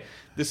 "Okay,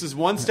 this is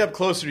one step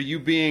closer to you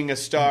being a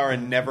star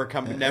and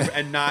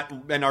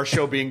and our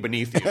show being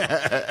beneath you."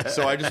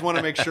 So I just want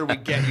to make sure we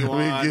get you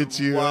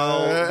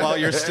on while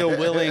you're still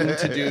willing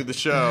to do the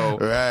show.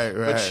 Right.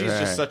 But she's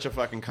just such a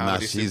fucking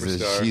comedy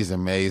superstar. She's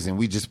amazing.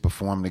 We just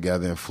performed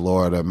together in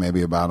Florida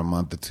maybe about a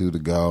month or two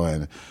ago,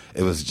 and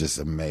it was just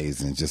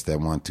amazing. Just that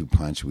 1-2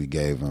 punch we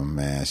gave them,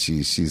 man.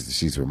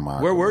 She's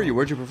remarkable. Where were you?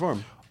 Where'd you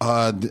perform?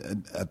 I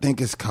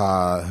think it's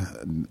called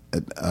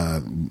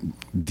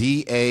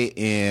DANIA.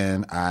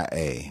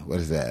 What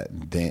is that?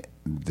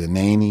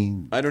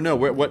 Danani? I don't know.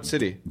 What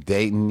city?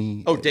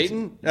 Dayton. Oh,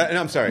 Dayton? No,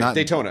 I'm sorry.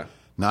 Daytona.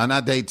 No,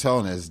 not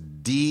Daytona. It's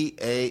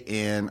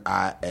DANIA.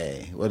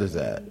 What is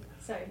that?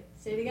 Sorry.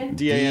 Say it again.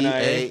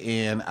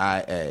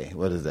 DANIA.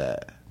 What is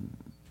that?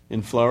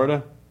 In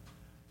Florida?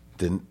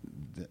 Dania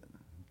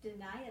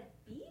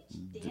Beach?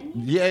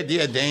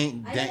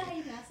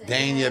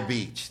 Dania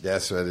Beach.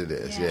 That's what it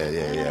is.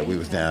 Yeah. We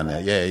was down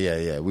there.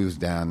 Yeah. We was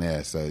down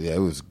there. So yeah, it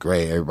was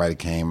great. Everybody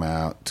came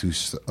out. Two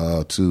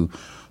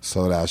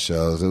sold out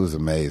shows. It was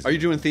amazing. Are you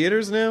doing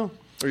theaters now?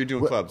 Or are you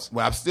doing clubs?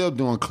 Well, I'm still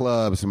doing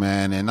clubs,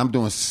 man, and I'm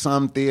doing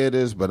some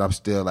theaters, but I'm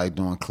still like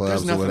doing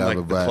clubs or whatever.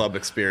 Like the club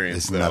experience.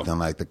 It's nothing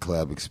like the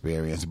club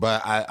experience.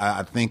 But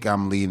I think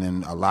I'm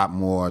leaning a lot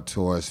more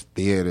towards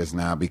theaters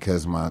now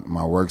because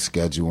my work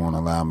schedule won't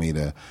allow me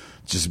to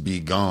just be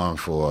gone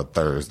for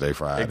Thursday,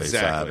 Friday,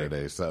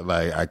 Saturday. So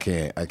like I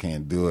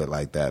can't do it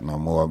like that no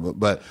more.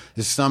 But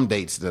there's some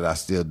dates that I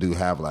still do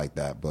have like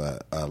that,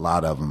 but a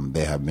lot of them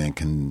they have been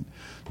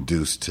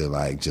conduced to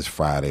like just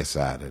Friday,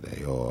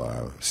 Saturday,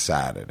 or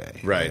Saturday.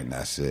 Right. And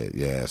that's it.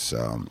 Yeah.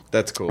 So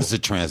that's cool. It's a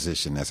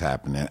transition that's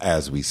happening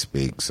as we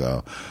speak.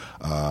 So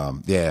I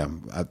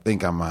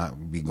think I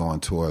might be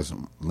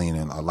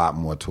leaning a lot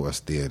more towards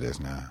theaters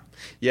now.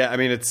 Yeah, I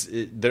mean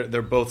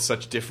they're both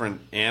such different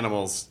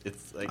animals.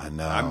 It's like I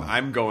know.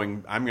 I'm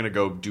going to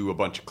go do a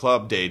bunch of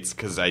club dates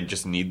because I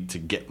just need to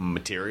get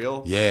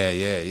material.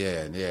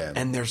 Yeah.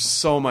 And they're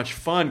so much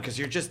fun because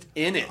you're just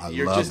in it.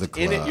 You're love just the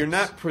in it. clubs. You're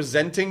not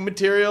presenting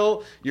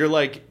material.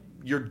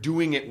 You're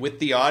doing it with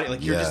the audience.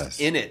 Like you're just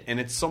in it, and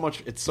it's so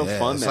much. It's so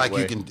fun. It's that like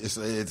way. you can.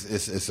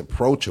 It's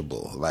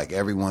approachable. Like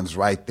everyone's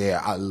right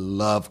there. I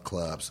love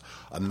clubs.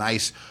 A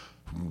nice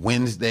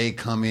Wednesday,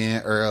 come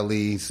in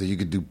early so you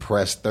could do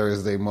press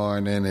Thursday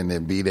morning and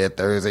then be there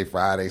Thursday,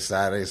 Friday,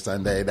 Saturday,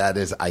 Sunday. That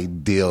is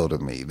ideal to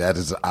me.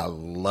 I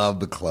love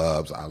the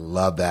clubs. I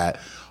love that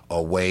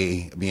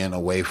being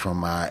away from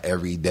my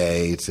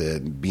everyday to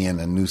be in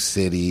a new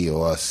city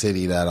or a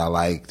city that I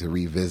like to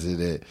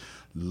revisit it.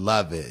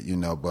 Love it,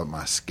 but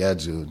my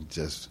schedule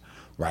just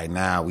right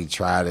now, we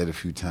tried it a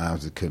few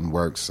times. It couldn't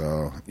work.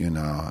 So,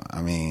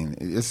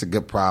 it's a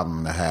good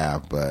problem to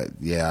have. But,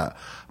 yeah,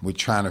 we're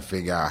trying to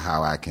figure out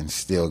how I can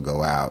still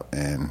go out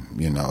and,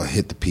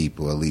 hit the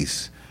people at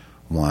least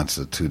once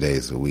or 2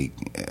 days a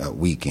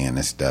weekend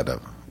instead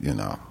of,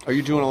 Are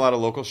you doing a lot of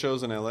local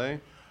shows in L.A.?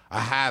 I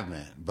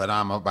haven't, but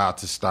I'm about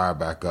to start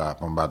back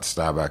up. I'm about to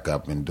start back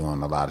up and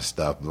doing a lot of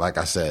stuff. Like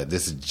I said,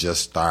 this has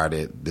just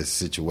started. This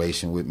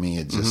situation with me,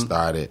 it just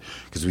started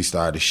because we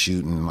started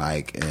shooting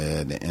like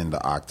at the end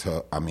of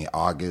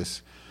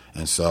August.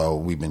 And so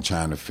we've been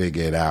trying to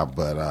figure it out,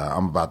 but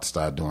I'm about to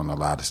start doing a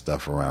lot of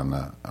stuff around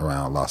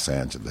Los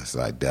Angeles,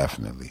 like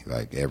definitely,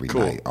 like every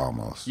night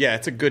almost. Yeah,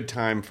 it's a good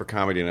time for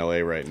comedy in LA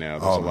right now.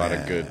 There's a lot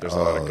of good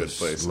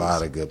places. A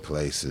lot of good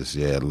places,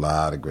 yeah, a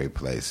lot of great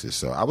places.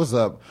 So I was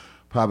up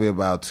probably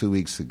about 2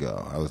 weeks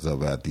ago. I was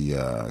up at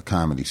the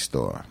Comedy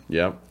Store.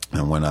 Yep.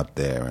 And went up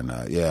there, and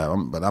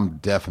but I'm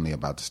definitely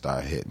about to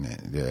start hitting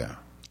it, yeah.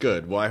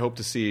 Good. Well, I hope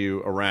to see you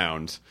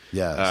around.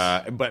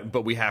 Yes.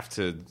 But we have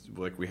to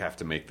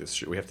make this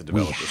show. We have to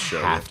develop this show.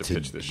 We have to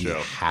pitch this show.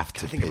 We have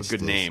to think of a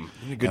good name.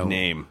 A good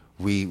name.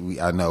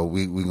 I know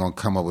we're gonna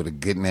come up with a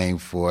good name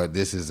for it.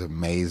 This is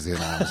amazing.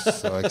 I'm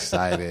so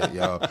excited,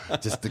 yo.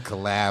 Just to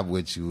collab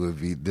with you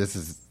would be.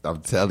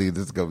 I'm telling you,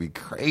 this is gonna be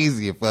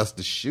crazy for us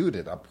to shoot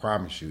it. I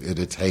promise you,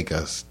 it'll take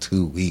us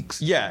 2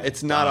 weeks. Yeah,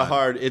 it's not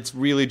it's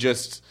really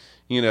just.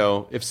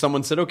 If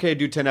someone said, okay,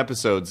 do 10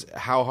 episodes,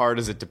 how hard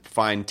is it to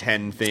find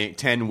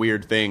 10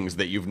 weird things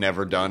that you've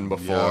never done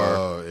before?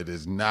 Yo, it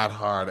is not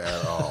hard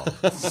at all.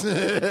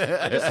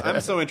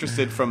 I'm so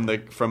interested from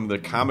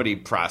the comedy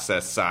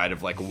process side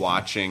of like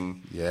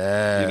watching,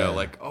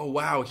 like, oh,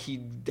 wow, he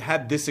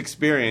had this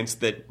experience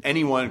that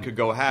anyone could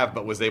go have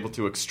but was able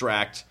to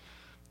extract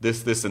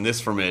this, and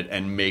this from it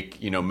and make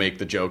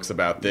the jokes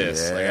about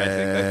this. Yeah, like, I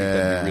think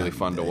that'd be really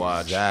fun to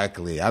watch.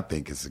 Exactly. I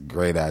think it's a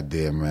great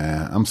idea,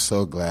 man. I'm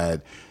so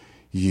glad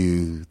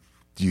you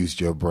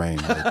used your brain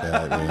like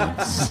that,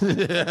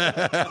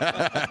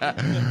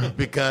 man.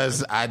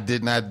 Because I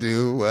did not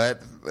do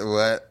what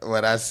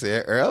I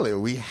said earlier.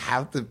 We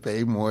have to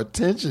pay more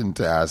attention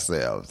to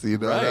ourselves. You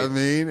know what I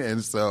mean?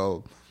 And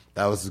so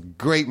that was a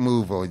great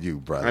move on you,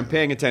 brother. I'm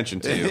paying attention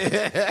to you.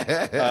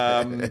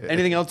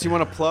 Anything else you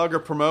want to plug or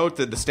promote?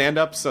 The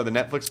stand-up, so the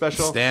Netflix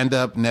special?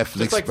 Stand-up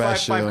Netflix it's like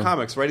special. Five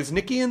comics, right? Is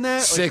Nikki in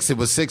that? It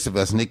was 6 of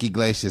us. Nikki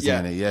Glacier's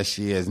in it. Yes,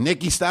 she is.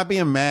 Nikki, stop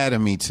being mad at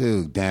me,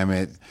 too. Damn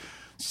it.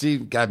 She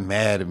got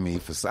mad at me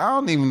for. I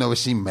don't even know what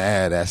she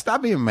mad at.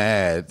 Stop being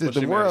mad.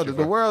 The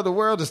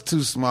world is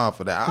too small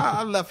for that.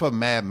 I left her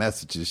mad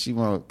messages. She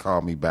won't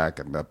call me back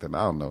or nothing.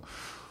 I don't know.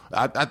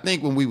 I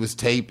think when we was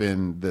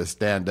taping the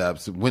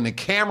stand-ups, when the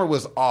camera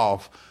was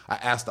off, I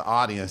asked the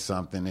audience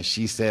something, and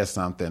she said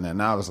something,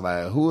 and I was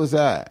like, who was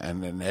that?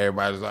 And then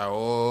everybody was like,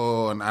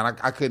 oh, and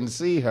I couldn't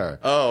see her.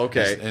 Oh,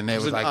 okay. And they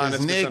was like,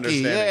 it's Nikki.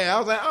 Yeah, I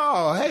was like,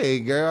 oh,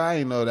 hey, girl, I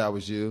didn't know that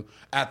was you.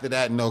 After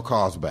that, no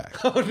calls back.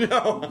 Oh,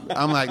 no.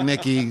 I'm like,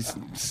 Nikki,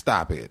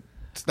 stop it.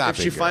 Stop if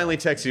she finally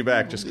texts you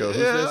back, just go,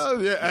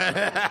 who's this?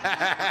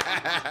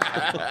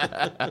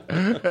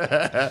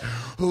 Yeah.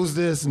 Who's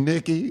this,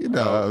 Nikki?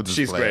 No,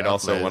 she's great.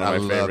 Also, one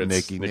of my favorites.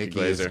 Nikki. Nikki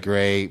is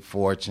great.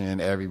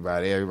 Fortune,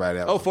 everybody.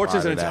 Oh,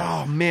 Fortune's in it.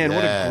 Oh, man,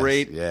 what a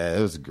great. Yeah, it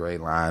was a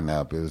great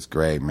lineup. It was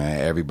great,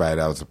 man. Everybody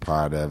that was a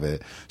part of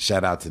it.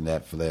 Shout out to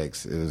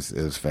Netflix.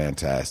 It was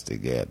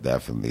fantastic. Yeah,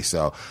 definitely.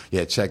 So,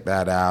 yeah, check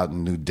that out.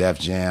 New Def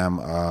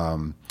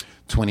Jam.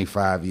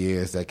 25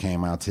 years that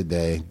came out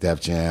today.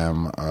 Def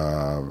Jam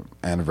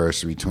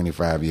anniversary,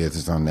 25 years.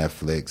 It's on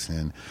Netflix,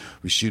 and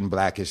we're shooting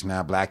Blackish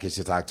now. Blackish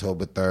is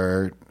October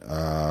 3rd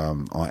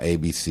on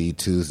ABC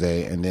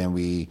Tuesday, and then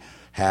we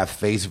have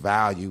Face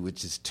Value,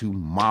 which is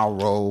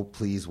tomorrow.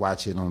 Please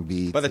watch it on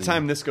BET. By the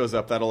time this goes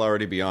up, that'll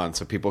already be on,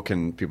 so people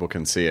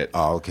can see it.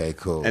 Oh, okay,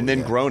 cool. And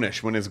then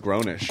Grownish. When is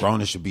Grownish?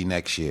 Grownish should be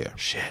next year.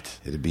 Shit.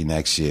 It'll be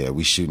next year.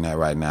 We're shooting that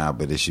right now,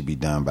 but it should be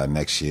done by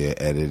next year,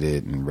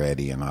 edited and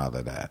ready and all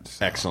of that.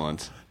 So.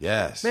 Excellent.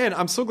 Yes. Man,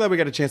 I'm so glad we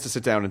got a chance to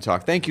sit down and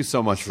talk. Thank you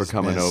so much for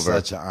coming over.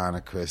 Such an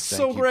honor, Chris.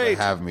 Thank you for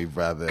having me,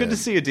 brother. Good to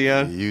see you,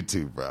 Dion. You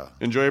too, bro.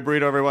 Enjoy your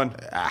burrito, everyone.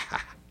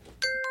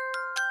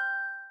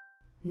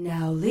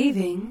 Now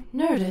leaving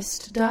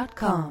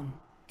Nerdist.com.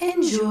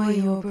 Enjoy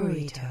your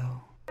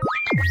burrito.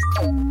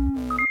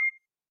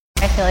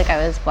 I feel like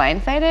I was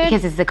blindsided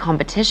because it's a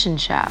competition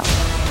show.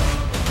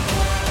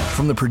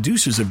 From the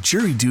producers of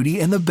Jury Duty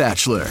and The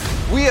Bachelor.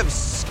 We have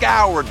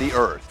scoured the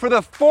earth for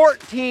the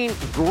 14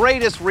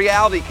 greatest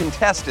reality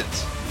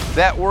contestants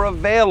that were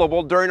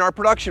available during our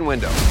production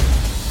window.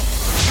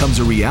 Comes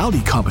a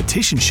reality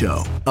competition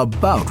show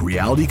about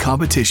reality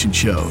competition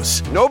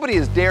shows. Nobody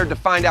has dared to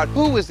find out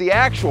who is the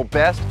actual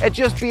best at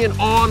just being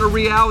on a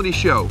reality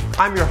show.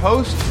 I'm your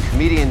host,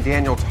 comedian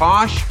Daniel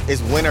Tosh.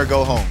 It's win or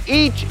go home.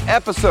 Each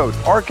episode,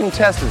 our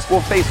contestants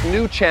will face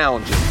new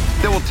challenges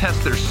that will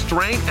test their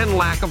strength and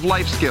lack of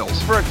life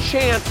skills for a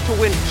chance to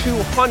win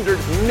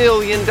 $200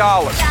 million.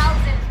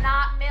 Thousands,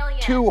 not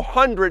millions.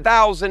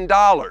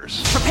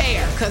 $200,000.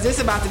 Prepare, because it's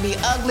about to be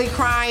ugly,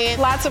 crying,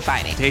 lots of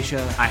fighting. Tasha,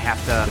 I have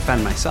to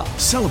defend myself.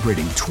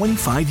 Celebrating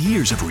 25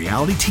 years of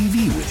reality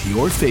TV with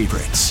your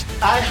favorites.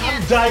 I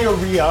have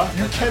diarrhea.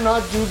 You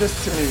cannot do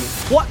this to me.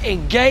 What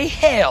in gay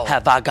hell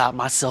have I got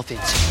myself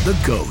into? The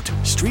GOAT.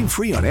 Stream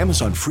free on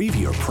Amazon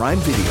Freevee or Prime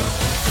Video.